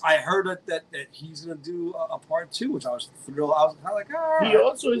 But I heard that he's gonna do a part 2, which I was thrilled. I was kind of like, ah. He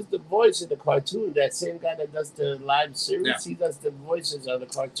also is the voice in the cartoon. That same guy that does the live series, He does the voices of the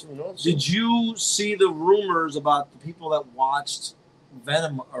cartoon also. Did you see the rumors about the people that watched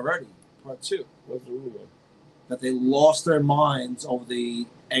Venom already? Part 2. What's the rumor? That they lost their minds over the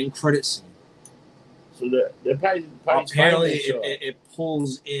end credit scene. So they're probably apparently it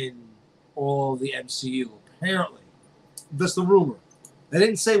pulls in all of the MCU. Apparently, that's the rumor. They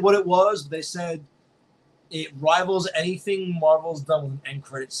didn't say what it was, but they said it rivals anything Marvel's done with an end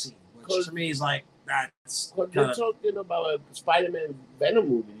credit scene, which to me is like that's. They're talking about a Spider-Man Venom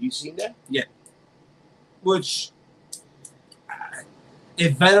movie. You seen that? Yeah. Which,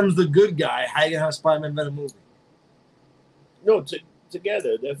 if Venom's the good guy, how you gonna have a Spider-Man Venom movie? No,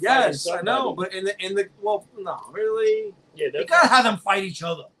 together. Yes, I know, but in the no, really. Yeah, you gotta have them fight each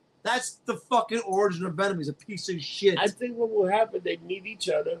other. That's the fucking origin of Venom. He's a piece of shit. I think what will happen, they meet each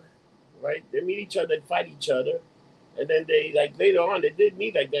other, right? They meet each other, they fight each other, and then they later on they did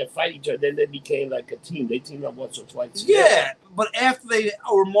meet like that, fight each other. Then they became like a team. They teamed up once or twice. Yeah, but after they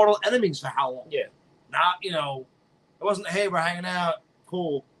were mortal enemies for how long? Yeah, not it wasn't. Hey, we're hanging out.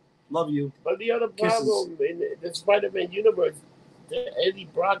 Cool, love you. But the other problem in the Spider-Man universe, the Eddie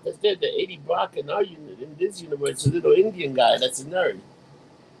Brock that's there, the Eddie Brock in this universe, a little Indian guy that's a nerd.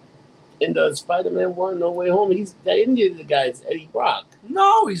 In the Spider-Man 1 No Way Home, he's the Indian guy is Eddie Brock.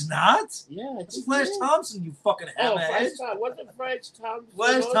 No, he's not. Yeah, it's Flash Thompson, you fucking hammerhead. What's the Flash Thompson?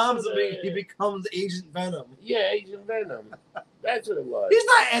 Flash Thompson, he becomes Agent Venom. Yeah, Agent Venom. That's what it was. He's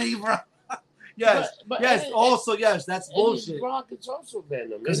not Eddie Brock. Yes, but yes. That's Eddie bullshit. Eddie Brock is also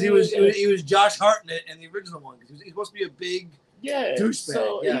Venom because he was Josh Hartnett in the original one. He's supposed to be a big douchebag.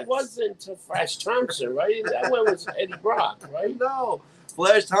 So he wasn't Flash Thompson, right? That one was Eddie Brock, right? No.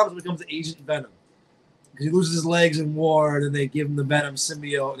 Flash Thompson becomes Agent Venom because he loses his legs in war, and then they give him the Venom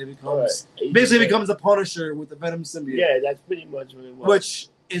symbiote, and he becomes becomes the Punisher with the Venom symbiote. Yeah, that's pretty much what it was. Which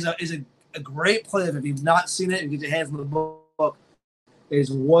is a great play. If you've not seen it, you get your hands on the book.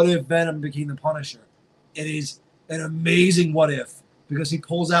 Is what if Venom became the Punisher? It is an amazing what if because he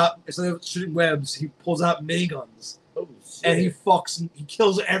pulls out instead of shooting webs, he pulls out miniguns, and he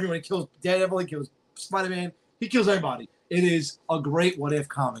kills everyone. He kills Daredevil. He kills Spider-Man. He kills everybody. It is a great what-if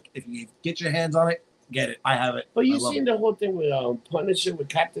comic. If you get your hands on it, get it. I have it. But you seen the whole thing with Punisher, with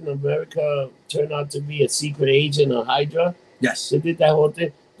Captain America turned out to be a secret agent of Hydra? Yes. They did that whole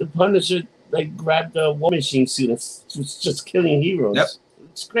thing. The Punisher grabbed the War Machine suit and was just killing heroes. Yep.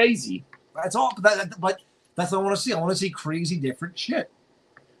 It's crazy. That's all. But that's what I want to see. I want to see crazy different shit.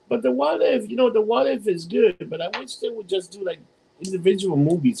 But the what if, the what if is good, but I wish they would just do individual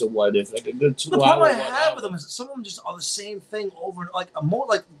movies of what if, like a good 2 hour. The problem I have with them is some of them just are the same thing over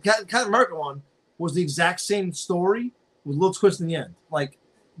and Captain America one was the exact same story with a little twist in the end.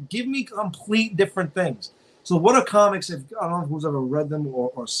 Give me complete different things. So what are comics? If I don't know who's ever read them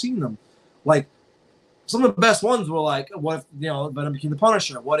or seen them, like some of the best ones were like, what if Venom became the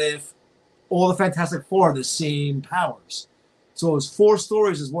Punisher? What if all the Fantastic Four had the same powers? So it was 4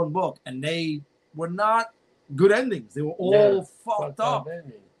 stories as one book, and they were not good endings. They were all fucked up.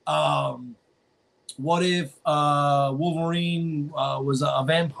 What if Wolverine was a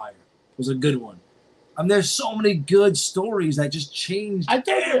vampire? Was a good one. I mean, there's so many good stories that just changed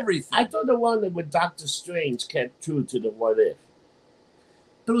everything. I thought the one that with Doctor Strange kept true to the what if.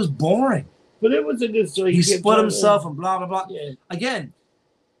 It was boring. But it was a good story. He split himself and blah, blah, blah. Yeah. Again,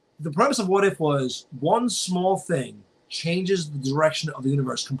 the premise of what if was one small thing changes the direction of the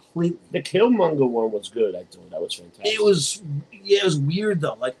universe completely. The Killmonger one was good, I thought. That was fantastic. It was weird,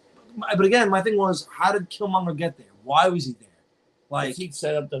 though. But again, my thing was, how did Killmonger get there? Why was he there? Like, he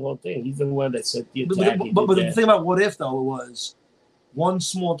set up the whole thing. He's the one that set the attack. But the thing about what if, though, was one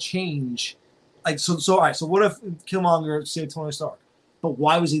small change. Like, so all right, so what if Killmonger saved Tony Stark? But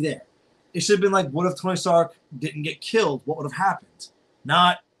why was he there? It should have been like, what if Tony Stark didn't get killed? What would have happened?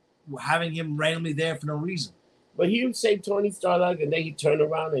 Not having him randomly there for no reason. But he would say Tony Stark, and then he turned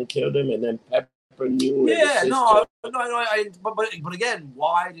around and killed him, and then Pepper knew. But again,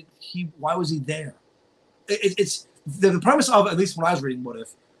 why was he there? It's the premise of, at least when I was reading What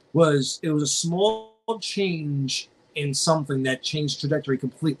If, was it was a small change in something that changed trajectory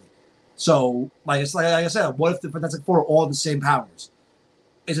completely. So, like I said, what if the Fantastic Four all have the same powers?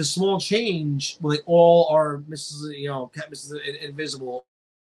 It's a small change where they all are Mrs. Invisible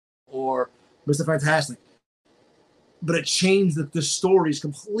or Mr. Fantastic, but it changed the stories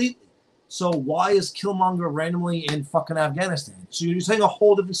completely. So why is Killmonger randomly in fucking Afghanistan? So you're saying a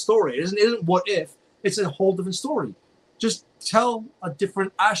whole different story. It isn't what if. It's a whole different story. Just tell a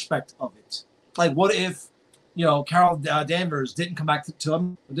different aspect of it. Like, what if, Carol Danvers didn't come back to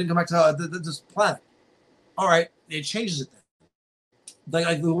him, didn't come back to this planet? All right, it changes it then.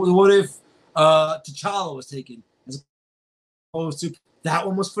 Like what if T'Challa was taken as opposed to that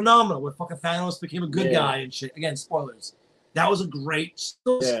one was phenomenal, where fucking Thanos became a good guy and shit. Again, spoilers. That was a great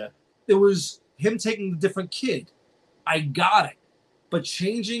story. Yeah. It was him taking the different kid. I got it. But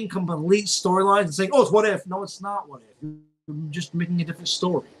changing complete storylines and saying, oh, it's what if. No, it's not what if. You're just making a different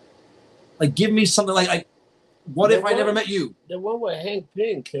story. Like, give me something like what if I never met you? The one where Hank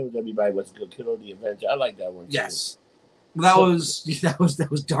Pym killed everybody was good. Killed the Avenger. I like that one too. Yes. That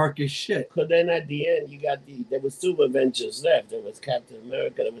was dark as shit. But then at the end, there was 2 Avengers left. There was Captain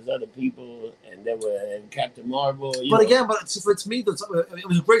America, there was other people, and there were Captain Marvel. Again, to me, it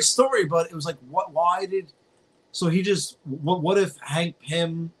was a great story. But it was like, why did? So he just what if Hank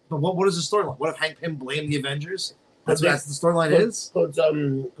Pym? But what is the storyline? What if Hank Pym blamed the Avengers? That's the storyline is.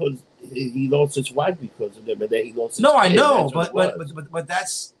 Because he lost his wife because of them, and then he lost. His I know, but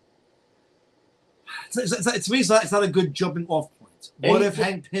that's. To me, it's not a good jumping off point. What if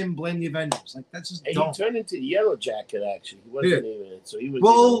Hank Pym blamed the Avengers? Like, that's just dumb. He turned into the Yellow Jacket. Actually, he wasn't even it. So he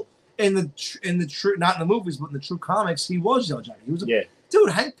was. In the true, not in the movies, but in the true comics, he was Yellow Jacket. He was dude.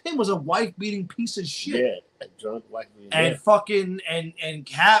 Hank Pym was a wife beating piece of shit. Yeah, a drunk wife beating. And fucking and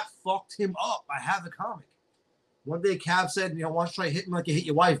Cap fucked him up. I have the comic. One day Cap said, why don't you try hitting like you hit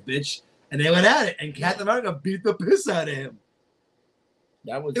your wife, bitch? And they went at it, and Captain America beat the piss out of him.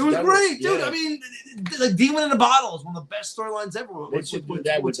 It was great, dude. Yeah. I mean, like Demon in the Bottle is one of the best storylines ever.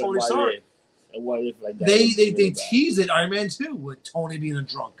 With Tony Stark. What if like that? They teased it Iron Man 2 with Tony being a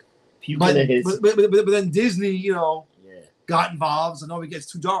drunk. But then Disney, got involved, so now it gets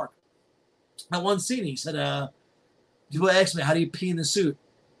too dark. That one scene, he said, people ask me, how do you pee in the suit?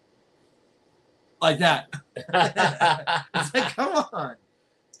 Like that. It's like, come on.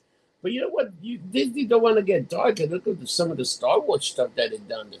 But you know what? Disney don't want to get dark. And look at some of the Star Wars stuff that they've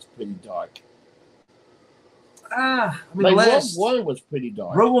done that's pretty dark. I mean, Rogue One was pretty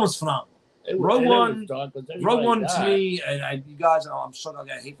dark. Rogue One was phenomenal. Rogue One to me, and you guys, I'm sure I'm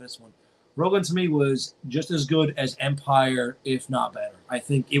gonna hate this one. Rogue One to me was just as good as Empire, if not better. I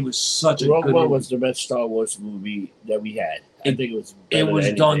think it was such a good movie. Rogue One was the best Star Wars movie that we had. I think it was. It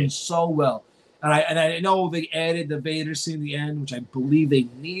was done so well. And I know they added the Vader scene in the end, which I believe they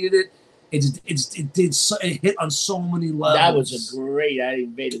needed it. It hit on so many levels. That was a great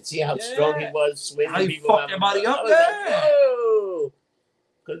adding Vader. See how strong he was, swinging how people. How he fucked everybody up. Whoa!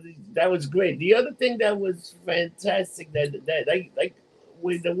 Because that was great. The other thing that was fantastic that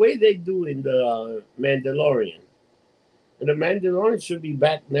with the way they do in the Mandalorian. And the Mandalorian should be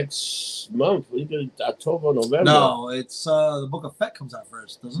back next month, either October, November. No, it's the Book of Fett comes out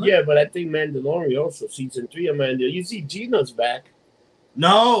first, doesn't it? Yeah, but I think Mandalorian also, season 3 of Mandalorian. You see Gina's back.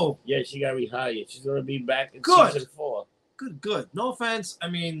 No. Yeah, she got rehired. She's going to be back in season 4. Good. No offense. I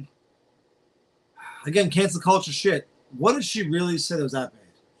mean, Again, cancel culture shit. What did she really say that was that bad?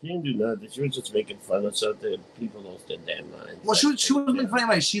 She didn't do nothing. She was just making fun of something. People lost their damn minds. Well, she wasn't making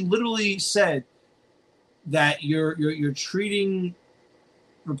fun of. She literally said that you're treating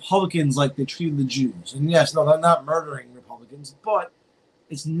Republicans like they treated the Jews. And yes, no, they're not murdering Republicans, but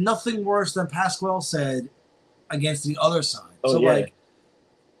it's nothing worse than Pasquale said against the other side. Oh, so yeah. like,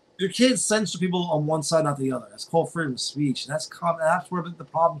 you can't censor people on one side, not the other. That's called freedom of speech, and that's where the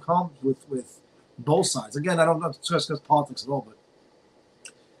problem comes with both sides. Again, I don't know to discuss politics at all, but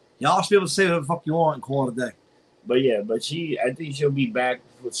y'all should be able to say whatever the fuck you want and call it a day. But yeah, I think she'll be back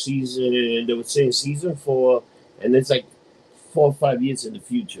for season. They were saying season 4, and it's like 4 or 5 years in the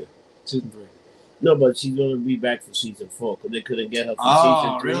future. Season 3. No, but she's gonna be back for season 4 because they couldn't get her for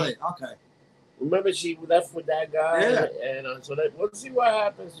season 3. Oh, really? Okay. Remember, she left with that guy, Yeah. and so that we'll see what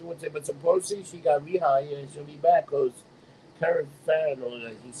happens with it. But supposedly she got rehired and she'll be back because Karen Farrow,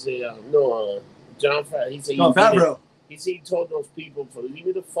 he said, John Farrow. He said, John Favreau. He said he told those people, leave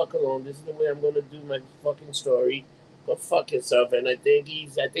me the fuck alone. This is the way I'm gonna do my fucking story. Go fuck yourself. And I think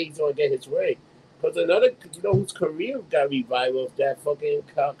he's gonna get his way. Because another, whose career got revived was that fucking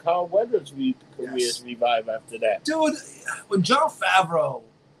Carl Weathers' career is revived after that. Dude, when John Favreau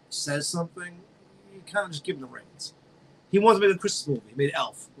says something, you kind of just give him the reins. He wants to make a Christmas movie. He made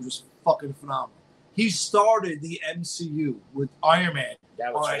Elf, which was fucking phenomenal. He started the MCU with Iron Man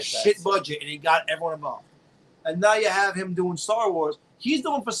on a shit budget, and he got everyone involved. And now you have him doing Star Wars. He's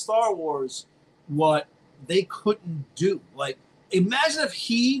doing for Star Wars what they couldn't do. Like, imagine if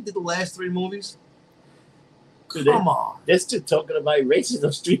he did the last 3 movies. Come on. They're still talking about erasing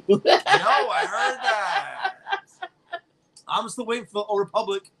those 3 movies. No, I heard that. I'm still waiting for Old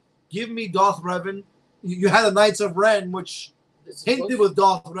Republic. Give me Darth Revan. You had the Knights of Ren, which hinted with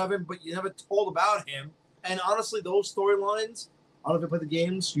Darth Revan, but you never told about him. And honestly, those storylines, I don't know if you play the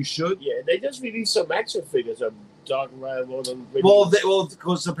games, you should. Yeah, they just released some action figures of Darth Revan. Well,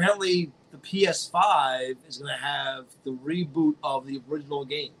 because apparently the PS5 is going to have the reboot of the original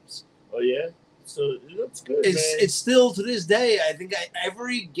games. Oh, yeah? So it looks good, It's still, to this day, I think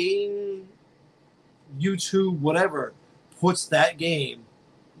every game, YouTube, whatever, puts that game,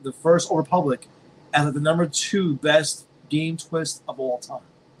 the first Old Republic, as the number 2 best game twist of all time.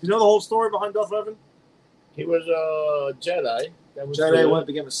 Do you know the whole story behind Darth Revan? He was a Jedi. Jedi went,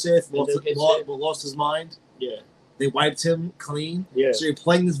 became a Sith, lost his mind. Yeah. They wiped him clean. Yeah. So you're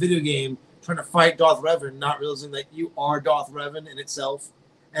playing this video game, trying to fight Darth Revan, not realizing that you are Darth Revan in itself.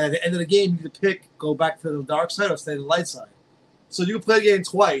 And at the end of the game, you get to pick, go back to the dark side or stay to the light side. So you can play the game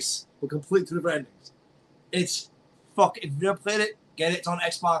twice with complete 2 different endings. It's if you've never played it, get it. It's on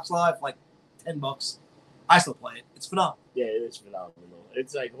Xbox Live, like $10. I still play it. It's phenomenal. Yeah, it is phenomenal.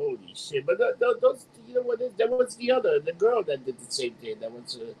 It's like, holy shit. But those, you know what? There was the girl that did the same thing. That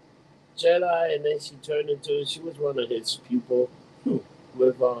was a Jedi, and then she was one of his people.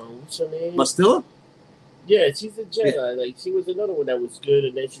 With, what's her name? Bastilla? Yeah, she's a Jedi. Yeah. Like, she was another one that was good,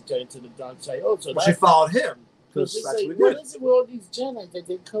 and then she turned to the dark side also. But she followed him. Because it's like, what is it with all these Jedi that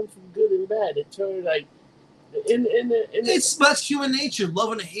they come from good and bad? It turned like, that's human nature.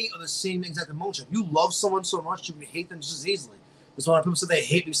 Love and hate are the same exact emotion. You love someone so much, you can hate them just as easily. That's why people say they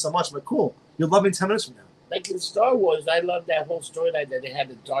hate me so much. I'm like, cool. You'll love me 10 minutes from now. Like in Star Wars, I love that whole storyline that they had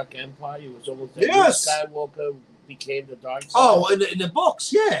the Dark Empire. It was almost like Skywalker became the dark side. Oh, in the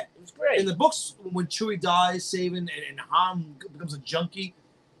books, yeah. It was great. In the books, when Chewie dies, saving, and Han becomes a junkie,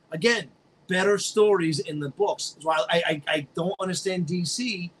 again, better stories in the books. So I don't understand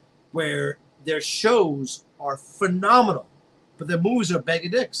DC, where their shows are phenomenal, but their movies are a bag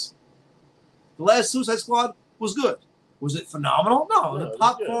of dicks. The last Suicide Squad was good. Was it phenomenal? No, the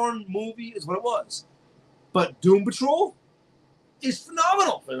popcorn movie is what it was. But Doom Patrol is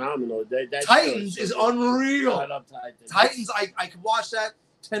phenomenal. Phenomenal. Titans is unreal. I love Titans. Titans, I could watch that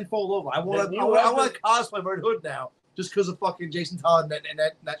tenfold over. I want to cosplay Red Hood now just because of fucking Jason Todd and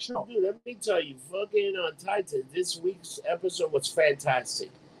that show. Dude, let me tell you, fucking Titans, this week's episode was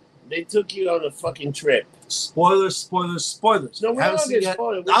fantastic. They took you on a fucking trip. Spoilers. No, we're not getting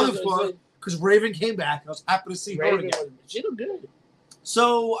spoiled. I'm spoiled because Raven came back. I was happy to see her again. She looked good.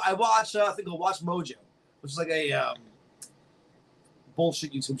 So I watched, I think I'll watch Mojo, which is like a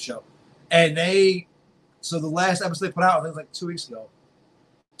bullshit YouTube show. And so the last episode they put out, I think it was like 2 weeks ago,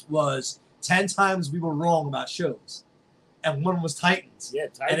 was 10 times we were wrong about shows. And one was Titans. Yeah,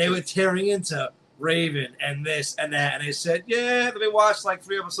 Titans. And they were tearing into Raven and this and that. And they said, yeah, they watched like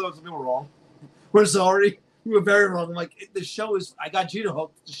 3 episodes and we were wrong. We're sorry. We were very wrong. I'm like, the show is, I got Gina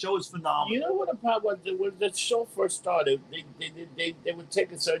hooked. The show is phenomenal. You know what the problem was? When the show first started, they would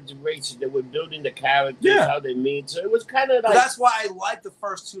take a certain duration. They were building the characters, how they meet. So it was kind of like. But that's why I liked the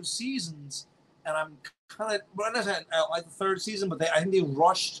first 2 seasons and I'm kind of. But I like the third season, but I think they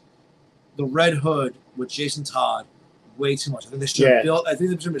rushed the Red Hood with Jason Todd way too much. I think they should have built. I think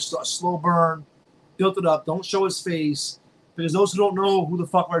they should have a slow burn, built it up. Don't show his face because those who don't know who the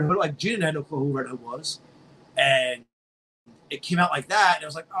fuck Red Hood, like Gina had no clue who Red Hood was, and it came out like that, and it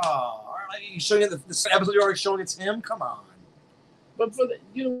was like, oh, like you showing it the episode you're already showing it's him. Come on. But for the,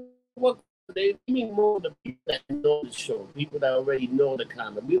 you know what, they need more of the people that know the show, people that already know the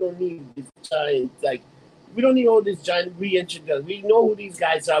comic. We don't need this giant we don't need all this giant reintroduction. We know who these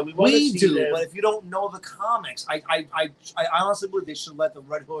guys are. We do, them. But if you don't know the comics, I honestly believe they should let the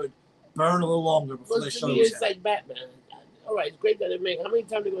Red Hood burn a little longer before they show it. It's like Batman. All right, it's great that they make. How many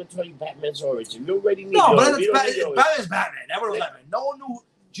times are they going to tell you Batman's origin? You already need. No, but Batman's Batman. That would have No one knew.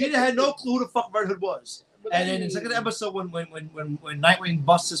 Gina had no clue who the fuck Red Hood was. And then in the second episode, when Nightwing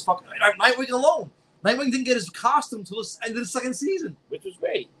busts his fucking Nightwing alone, Nightwing didn't get his costume until the end of the second season, which was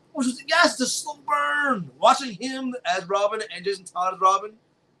great. Which was the slow burn. Watching him as Robin and Jason Todd as Robin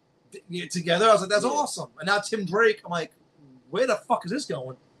together, I was like, that's awesome. And now Tim Drake, I'm like, where the fuck is this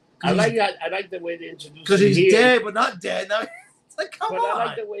going? I like the way they introduced him. Because he's dead, but not dead. Now it's like, come on. I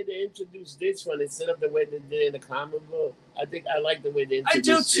like the way they introduced this one instead of the way they did in the comic book. I like the way they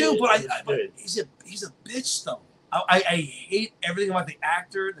introduced I do too, but he's a bitch though. I hate everything about the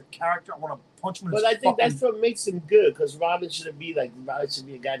actor, the character. I want to punch him in his But I think that's what makes him good, because Robin should be a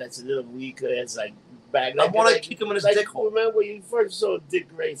guy that's a little weaker, has like back. I want to kick him in his dick hole. Remember when you first saw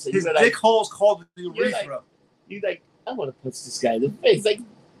Dick Grayson? His dick hole's called the urethra. I want to punch this guy in the face. Like,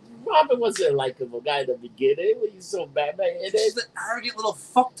 Robin wasn't a likable guy in the beginning when you saw Batman. And he's an arrogant little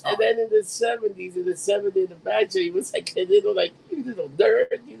fucktop. And then in the 70s, in the Badger, he was like a little, you little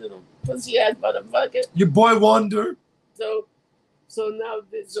nerd, you little pussy ass motherfucker. Your boy Wonder. So now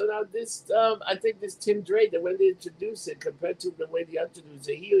this I think this Tim Drake, the way they introduced it compared to the way they introduced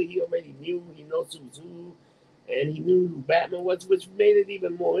it, he already knew, he knows who's who, and he knew who Batman was, which made it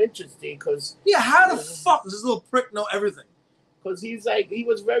even more interesting. Because how the fuck does this little prick know everything? Because he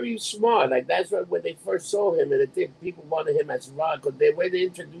was very smart. Like, that's right when they first saw him, and I think people wanted him as Ron. Because the way they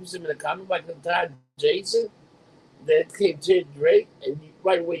introduced him in the comic, like the time Jason, then came Tim Drake, and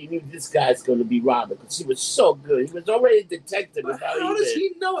right away you knew this guy's going to be Robin, because he was so good. He was already a detective. But how does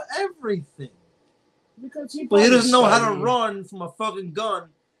he know everything? Because he doesn't know how to run from a fucking gun,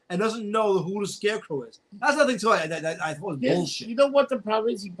 and doesn't know who the Scarecrow is. That's nothing to it. I thought was bullshit. You know what the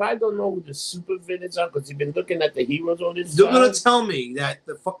problem is? He probably don't know who the super villains are, because he's been looking at the heroes all this time. You're going to tell me that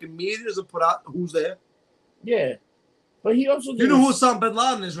the fucking media doesn't put out who's there? Yeah. But he also You know who Osama bin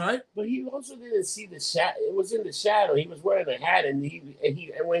Laden is, right? But he also didn't see the shadow. It was in the shadow. He was wearing a hat, and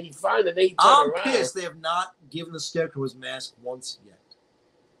when he found it, he turned around. I'm pissed they have not given the Scarecrow his mask once yet.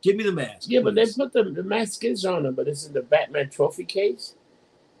 Give me the mask. Yeah, please. But they put the mask is on him, but it's in the Batman trophy case.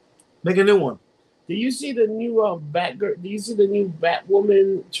 Make a new one. Do you see the new Batgirl? Do you see the new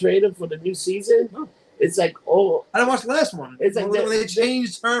Batwoman trailer for the new season? No. It's like, I didn't watch the last one. It's like when they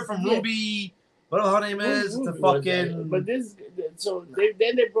changed her from Ruby. Whatever her name is, the fucking. But then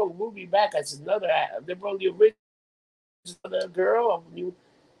they brought Ruby back as another. They brought the original girl,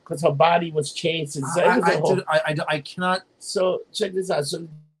 because her body was changed. I cannot. So check this out. So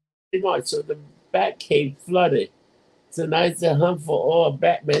the Batcave flooded. So now it's a hunt for all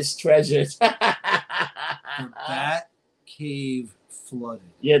Batman's treasures. The Batcave flooded.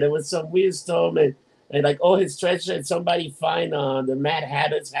 Yeah, there was some weird storm and like all his treasure, and somebody find the Mad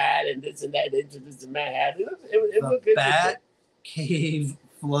Hatter's hat and this and that. They introduced the Mad Hatter. It looked good. The Batcave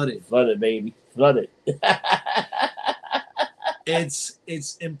flooded. Flooded, baby. Flooded.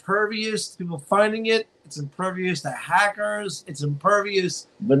 It's impervious to people finding it. It's impervious to hackers. It's impervious,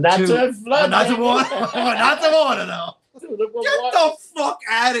 but not to flood. Not to water. Not to water, though. Dude, get the fuck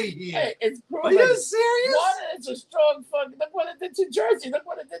out of here! Hey, it's Are you serious? Water is a strong fucking. Look what it did to Jersey. Look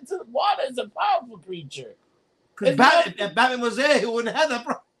what it did to water. Is a powerful creature. Because if Batman was there, he wouldn't have that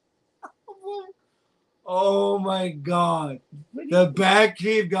problem. Oh my god! The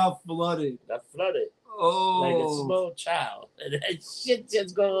Batcave got flooded. Got flooded. Oh, like a small child, and that shit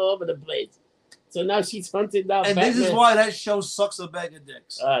just go all over the place. So now she's hunting down and Batman. This is why that show sucks a bag of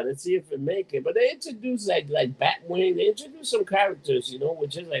dicks. Let's see if it make it. But they introduced like Batwing. They introduced some characters,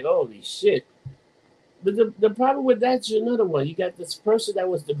 which is like, holy shit. But the problem with that's another one. You got this person that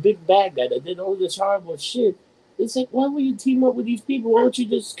was the big bad guy that did all this horrible shit. It's like, why would you team up with these people? Why don't you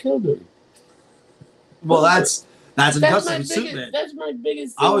just kill them? Well, that's injustice with Superman. That's my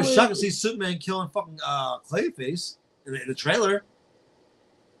biggest thing. I was shocked to see Superman killing fucking Clayface in the trailer.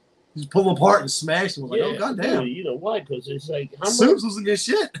 He's pulled him apart and smashed him. Like, oh goddamn! You know why? Because it's like Supes losing his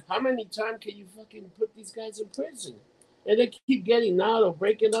shit. How many times can you fucking put these guys in prison? and they keep getting out or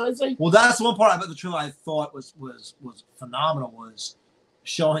breaking out. It's like, well, that's one part about the trailer I thought was phenomenal, was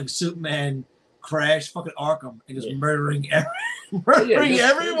showing Superman crash fucking Arkham and just murdering everyone.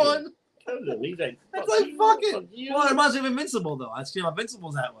 He's like, that's like fucking. Well, it reminds me of Invincible though. I feel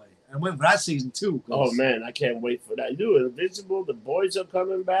Invincible's that way. And I'm waiting for that season too. Oh man, I can't wait for that. Dude, Invincible, the boys are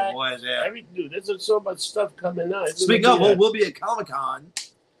coming back. The boys, yeah. Dude, there's so much stuff coming out. Speaking of, we'll be at Comic-Con,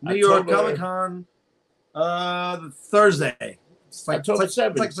 New York Comic-Con, the Thursday. It's like October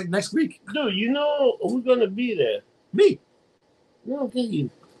 7th. It's like next week. Dude, you know who's gonna be there? Me. No, okay, you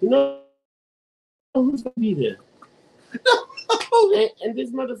know who's gonna be there? and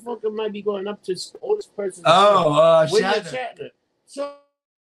this motherfucker might be going up to oldest person. Shatner. So,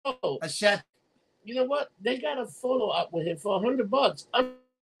 Shatner. You know what? They got a photo up with him for $100.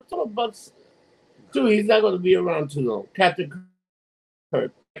 $100. Dude, he's not going to be around too long. Captain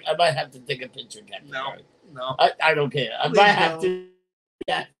Kirk. I might have to take a picture of Captain Kirk. No. I don't care. I might have to.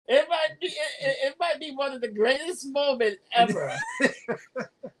 Yeah, it might be one of the greatest moments ever.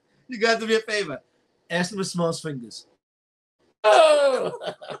 You got to do me a favor. Ask him to smell his fingers. Oh!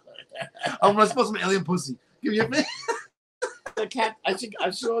 I'm not supposed to be alien pussy. Give me a favor. I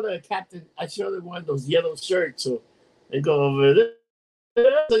show the captain. I show them one of those yellow shirts, and go over there.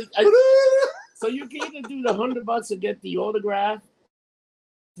 So you can either do the $100 and get the autograph,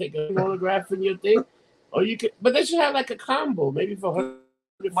 take an autograph from your thing, or you could. But they should have like a combo, maybe for $100.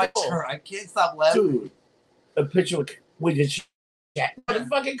 My turn. I can't stop laughing. Dude, a picture with your chat.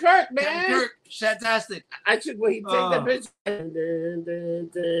 Fucking Kirk, man. Kirk, fantastic. I should wait. Take the picture.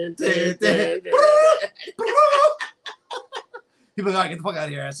 People like, get the fuck out of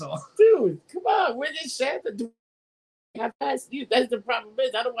here, asshole. Dude, come on. Where's your Santa? Dude, that's the problem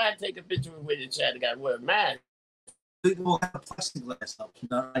is I don't want to take a picture with your Santa. Got to wear a mask. We'll have plexiglass up.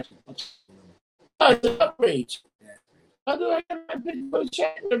 Not actually. Oh, it's an outrage. Yeah. How do I get my picture with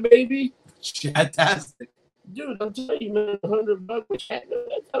Shatner, baby? Fantastic. Dude, I'm telling you, man, $100 with Shatner.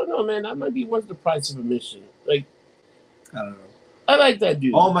 I don't know, man. That might be worth the price of admission. Like, I don't know. I like that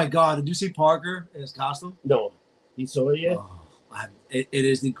dude. Oh my God! Did you see Parker in his costume? No, he saw it yet. Oh, it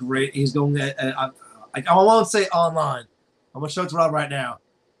is the great. He's going. I won't say online. I'm gonna show it to Rob right now.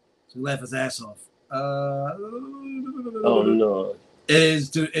 So he laugh his ass off. Oh no! It is,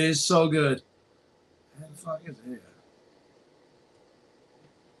 dude. It is so good. What the fuck is it?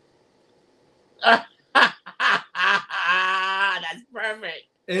 That's perfect.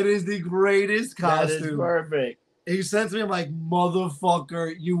 It is the greatest costume. That is perfect. He sent to me, I'm like,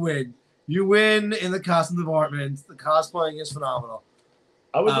 motherfucker, you win. You win in the costume department. The cosplaying is phenomenal.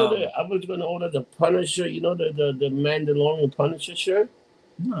 I was gonna order the Punisher. You know the Mandalorian Punisher shirt.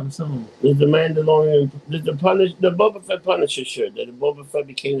 No, I'm so. There's the Mandalorian, the Boba Fett Punisher shirt. That the Boba Fett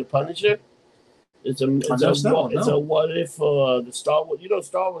became the Punisher. It's a what if the Star Wars. You know,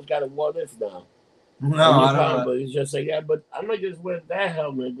 Star Wars got a what if now. No, I don't know. But it's just like, yeah, but I might just wear that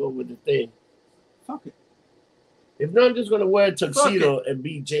helmet and go with the thing. Fuck it. If not, I'm just gonna wear a tuxedo and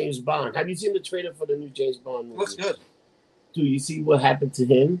be James Bond. Have you seen the trailer for the new James Bond movie? Looks good. Do you see what happened to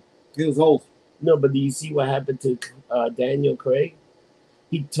him? He was old. No, but do you see what happened to Daniel Craig?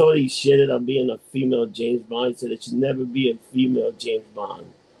 He totally shitted on being a female James Bond. He said it should never be a female James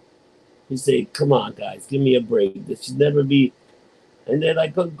Bond. He said, come on, guys, give me a break. This should never be. And they're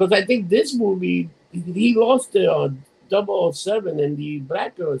like, because I think this movie, he lost the 007 and the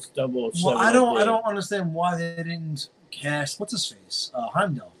black girl's 007. Well, I don't understand why they didn't cast, what's his face?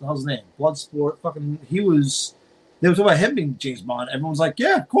 Heimdall. What the hell's his name? Bloodsport. Fucking, they were talking about him being James Bond. Everyone's like,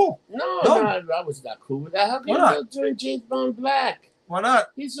 yeah, cool. No, I was not cool with that. How can you turn James Bond black? Why not?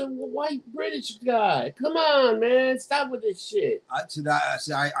 He's a white British guy. Come on, man. Stop with this shit. I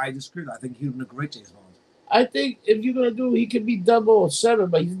disagree. I think he would have been a great James Bond. I think if you're going to do, he could be 007,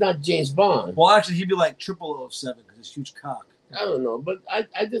 but he's not James Bond. Well, actually, he'd be like 007 because he's huge cock. I don't know, but I'm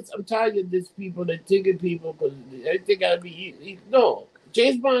tired of these people that ticket people because everything got to be. No,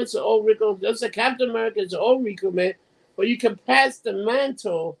 James Bond's an old Rico. That's a Captain America's an old Rico, man. But you can pass the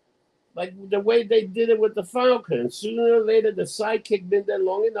mantle like the way they did it with the Falcon. Sooner or later, the sidekick been there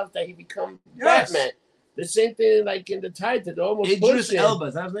long enough that he become Batman. The same thing like in the Titan. Almost Idris Elba,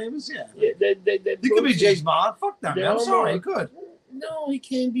 is that his name? Yeah. He could be James Bond. Fuck that, man. I'm sorry, he could. No, he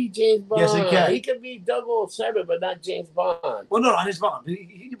can't be James Bond. Yes, he can. He could be 007, but not James Bond. Well, no, not his Bond.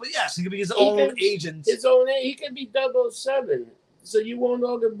 But yes, he could be his own agent. He could be 007. So you won't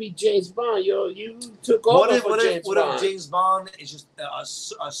longer be James Bond. You took over for James Bond. What if James Bond is just a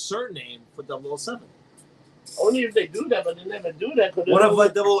surname for 007? Only if they do that, but they never do that. What if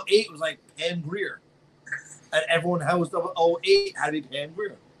like 008 was like Pam Grier? And everyone who was 008 had to be Pam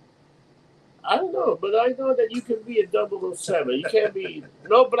Grier. I don't know, but I know that you can be a 007. You can't be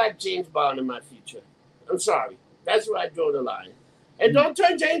no black James Bond in my future. I'm sorry. That's where I draw the line. And don't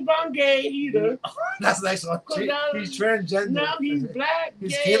turn James Bond gay either. That's the next one. He's transgender. Now he's black,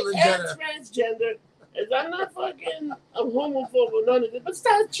 He's gay, Caitlyn and Jenner. transgender. And I'm not fucking a homophobe or none of this. But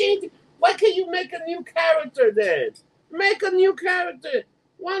stop changing. Why can't you make a new character then? Make a new character.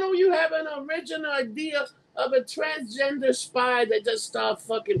 Why don't you have an original idea of a transgender spy that just starts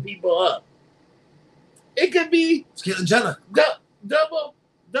fucking people up? It could be It's Caitlyn Jenner. double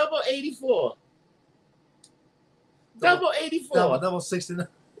 84. Double 84. Double 69.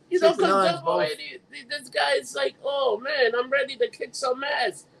 You know, because 69 double both. 80, this guy is like, oh man, I'm ready to kick some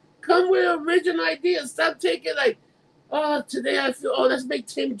ass. Come with original ideas. Stop taking like, oh, today I feel, oh, let's make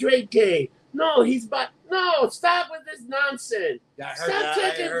Tim Drake gay. No, he's by. No, stop with this nonsense. Yeah, Stop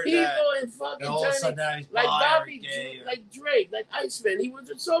taking people and fucking turning like Bobby, like Drake, like Iceman. He was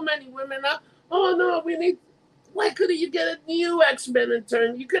with so many women. Oh no, we need. Why couldn't you get a new X-Men in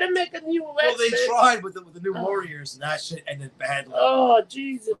turn? You could have made a new X-Men. Well, they tried with the New Warriors, and that shit ended badly. Oh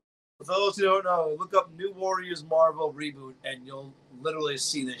Jesus! For those who don't know, look up New Warriors Marvel reboot, and you'll literally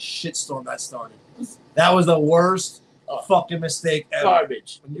see the shitstorm that started. That was the worst fucking mistake ever.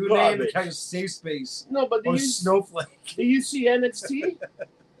 Garbage. When you name the kind of safe space. No, but or Snowflake. Do you see NXT?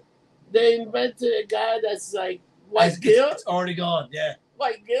 They invented a guy that's like white guilt. It's already gone. Yeah.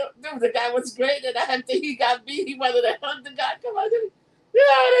 White guilt. Dude, the guy was great, and after he got beat, he wanted to hunt the guy. Come on, dude. Get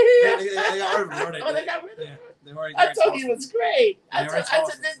out of here. They got rid of Oh, they got rid of him. Yeah, I thought he was great. I said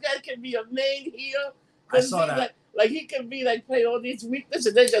this guy can be a main heel. I saw that. Like he can be like play all these weaknesses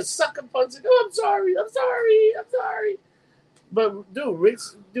and they just sucker punch and I'm sorry. But dude,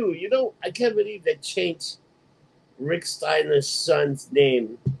 you know, I can't believe they changed Rick Steiner's son's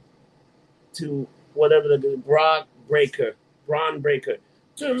name to whatever the Braun Breaker.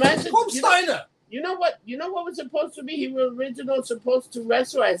 To imagine Steiner. You know what was supposed to be? He was originally supposed to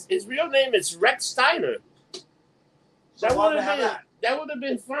wrestle as his real name is Rex Steiner. That would have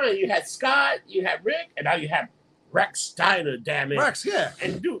been fine. You had Scott, you had Rick, and now you have Rex Steiner, damn it. Rex, yeah.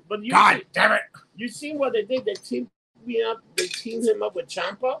 And dude, but God damn it. You seen what they did? They teamed him up with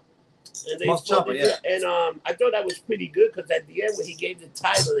Ciampa. And they Ciampa, yeah. And I thought that was pretty good because at the end when he gave the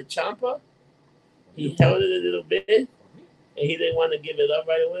title to Ciampa, he held it a little bit. And he didn't want to give it up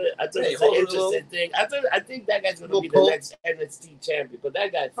right away. I thought it was an interesting thing. I think that guy's going to be the next NXT champion because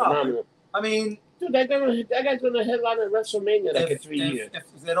that guy's phenomenal. I mean, dude, that guy's going to headline at WrestleMania in 3 years.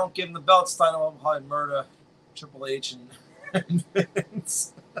 If they don't give him the belt, Steiner will probably murder Triple H and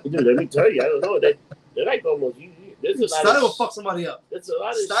Vince. Dude, let me tell you, I don't know. They're like almost. Steiner will fuck somebody up. There's a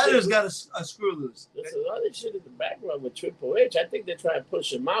lot of Steiner's got a screw loose. There's a lot of shit in the background with Triple H. I think they're trying to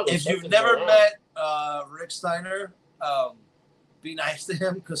push him out. If you've never met Rick Steiner, be nice to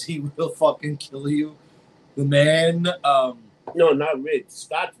him because he will fucking kill you. The man. No, not Rick.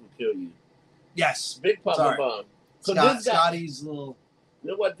 Scott will kill you. Yes. Big Papa Bomb. So Scotty's little.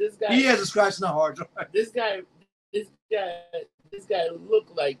 You know what? This guy. He has a scratch in the hard drive. This guy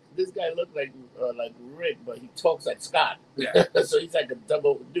looked like Rick, but he talks like Scott. Yeah. So he's like a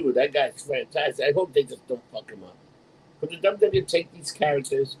double dude. That guy's fantastic. I hope they just don't fuck him up. But the WWE take these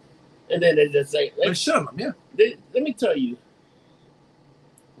characters, and then they just say, they show them, yeah. Let me tell you,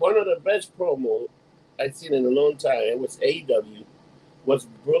 one of the best promos I've seen in a long time. It was AEW. Was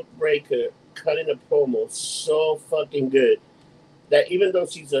Brooke Breaker cutting a promo so fucking good that even though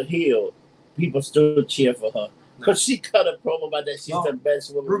she's a heel, people still cheer for her. Because she cut a promo about that she's the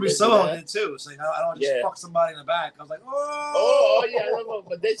best woman. Ruby Soho did too. It's like, I don't just fuck somebody in the back. I was like, oh yeah, I know.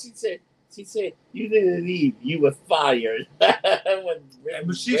 But then she said, you didn't leave. You were fired. But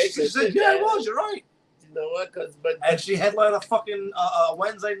she said, yeah, it was. You're right. You know what? And she headlined a fucking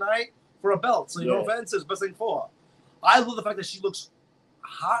Wednesday night for a belt. So, no offense, it's the best thing for her. I love the fact that she looks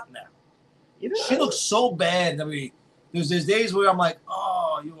hot now. You know, she looks so bad. I mean, there's days where I'm like,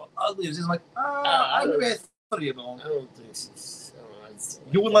 oh, you were ugly. There's days I'm like, I don't think she's.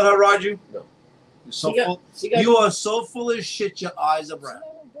 You wouldn't let her ride you? No. You're so full. You are so full of shit. Your eyes are brown.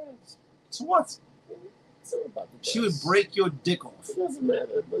 So what? She would break your dick off. It doesn't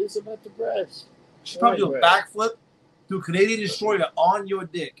matter, but it's about the breast. She'd probably do a backflip, do a Canadian Destroyer on your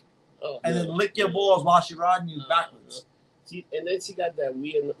dick, and then lick your balls while she's riding you backwards. And then she got that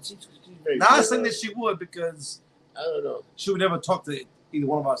weird. She's very. Not saying that she would because I don't know. She would never talk to either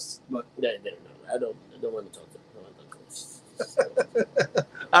one of us. But no, I don't want to talk to her.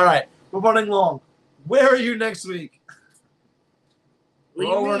 All right, we're running long. Where are you next week? We're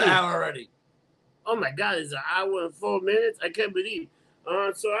over an hour already. Oh my God, it's an hour and 4 minutes. I can't believe.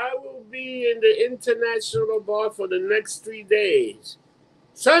 So I will be in the International Bar for the next 3 days.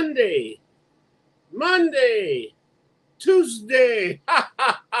 Sunday, Monday, Tuesday.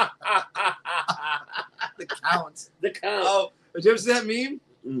 The Count. The Count. Oh, did you ever see that meme?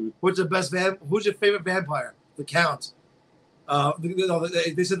 Mm. Who's your favorite vampire? The Count.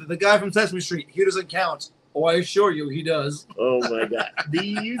 They said that the guy from Sesame Street, he doesn't count. Oh, I assure you, he does. Oh my God! Do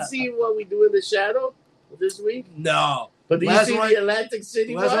you see what we do in the shadow this week? No. But do you see the Atlantic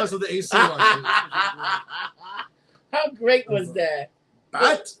City one? Last one was the AC one. How great was that?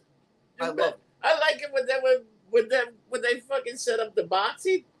 But I love it. I like it when they fucking set up the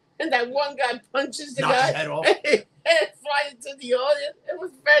boxing and that one guy punches the guy Head off. and fly into the audience. It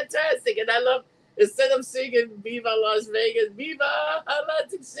was fantastic, and I love. Instead of singing "Viva Las Vegas," "Viva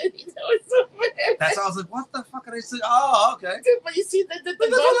Atlantic City," that was so fantastic. That's I was like, what the fuck are they saying? Oh, okay. But you see, But that's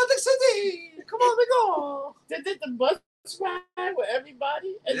Atlantic City. Come on, we go. They did the bus ride with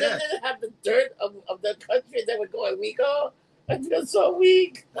everybody, and then they have the dirt of the country. They were going, "We go." I feel so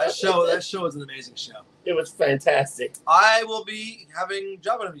weak. That show is an amazing show. It was fantastic. I will be having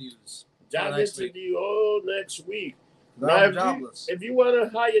job interviews. Job interview all next week. I'm jobless. If you want to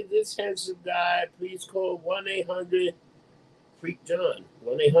hire this handsome guy, please call 1-800-FREAK-JOHN.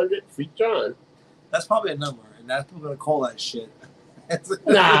 1-800-FREAK-JOHN. That's probably a number, and that's people gonna call that shit.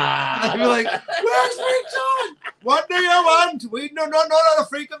 Nah. I'd be like, "Where's Freak John? What do you want? We no the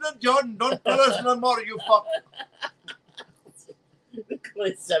freak of the John. Don't tell us no more, you fuck."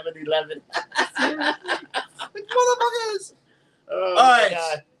 7-Eleven. Motherfuckers. Oh, all right.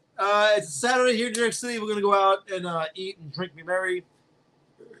 God. It's a Saturday here in New York City. We're gonna go out and eat and drink, be merry.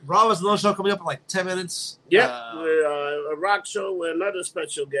 Rob has another show coming up in like 10 minutes. Yep, a rock show with another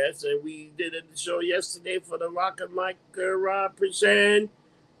special guest, and we did a show yesterday for the Rock and Mike present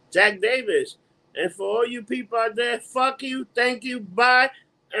Jack Davis. And for all you people out there, fuck you, thank you, bye,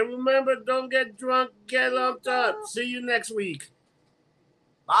 and remember, don't get drunk, get lumped up. See you next week.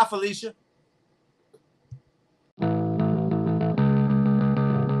 Bye, Felicia.